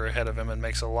future ahead of him, and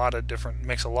makes a lot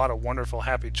of wonderful,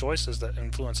 happy choices that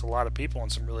influence a lot of people in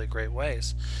some really great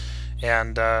ways.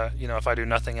 And if I do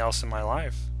nothing else in my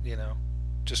life,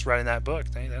 just writing that book,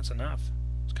 that's enough.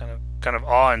 It's kind of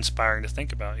awe-inspiring to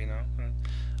think about.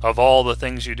 Of all the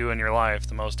things you do in your life,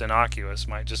 the most innocuous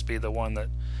might just be the one that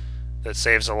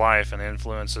saves a life and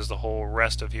influences the whole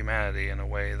rest of humanity in a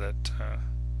way that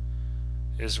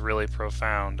is really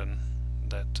profound, and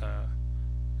that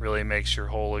really makes your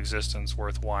whole existence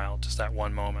worthwhile, just that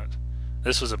one moment.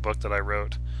 This was a book that I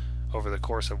wrote over the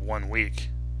course of 1 week.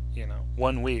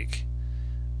 1 week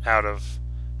out of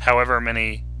however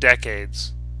many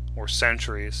decades or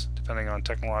centuries, depending on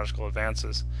technological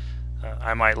advances,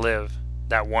 I might live.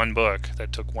 That one book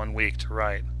that took 1 week to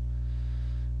write,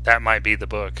 that might be the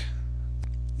book.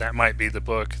 That might be the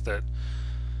book that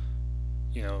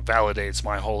validates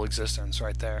my whole existence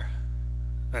right there.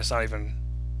 And it's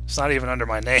not even under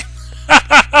my name.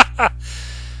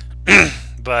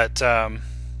 But so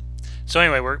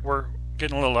anyway, we're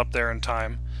getting a little up there in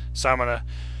time, so I'm gonna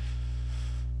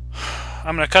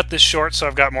cut this short, so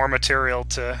I've got more material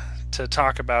to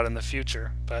talk about in the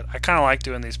future. But I kind of like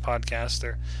doing these podcasts.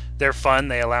 They're fun.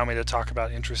 They allow me to talk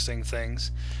about interesting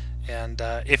things. And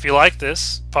if you like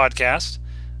this podcast,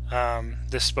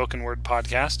 this spoken word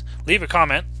podcast, leave a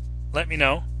comment. Let me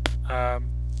know,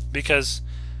 because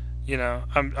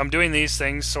I'm doing these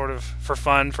things sort of for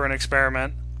fun, for an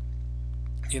experiment.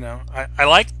 I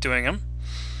like doing them,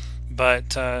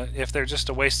 but if they're just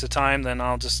a waste of time, then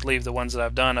I'll just leave the ones that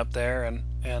I've done up there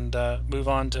and move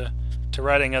on to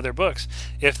writing other books.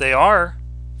 If they are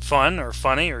fun or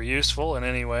funny or useful in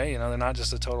any way, they're not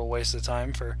just a total waste of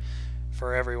time for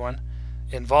everyone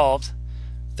involved,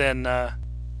 then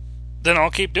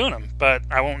I'll keep doing them. But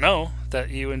I won't know that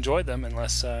you enjoyed them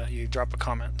unless you drop a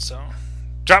comment. So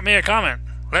drop me a comment,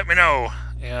 let me know,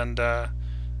 and I'll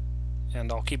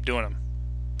keep doing them.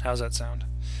 How's that sound?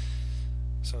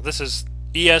 So this is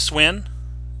E.S. Wynn,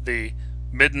 the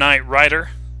Midnight Writer,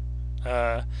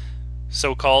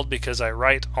 so called because I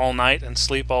write all night and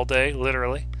sleep all day,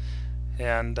 literally.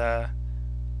 And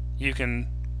you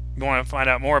want to find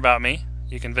out more about me,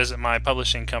 you can visit my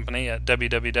publishing company at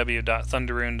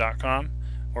www.thunderoon.com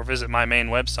or visit my main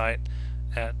website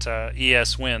at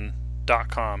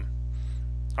eswin.com.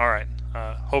 Alright,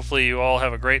 hopefully you all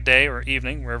have a great day or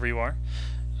evening wherever you are,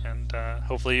 and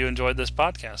hopefully you enjoyed this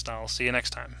podcast. I'll see you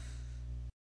next time.